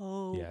 there's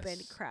hope in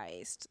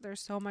Christ. There's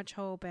so much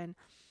hope. And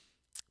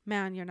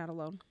man, you're not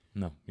alone.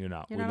 No, you're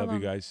not. We love you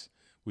guys.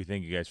 We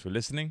thank you guys for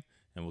listening,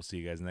 and we'll see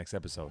you guys in the next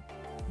episode.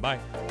 Bye.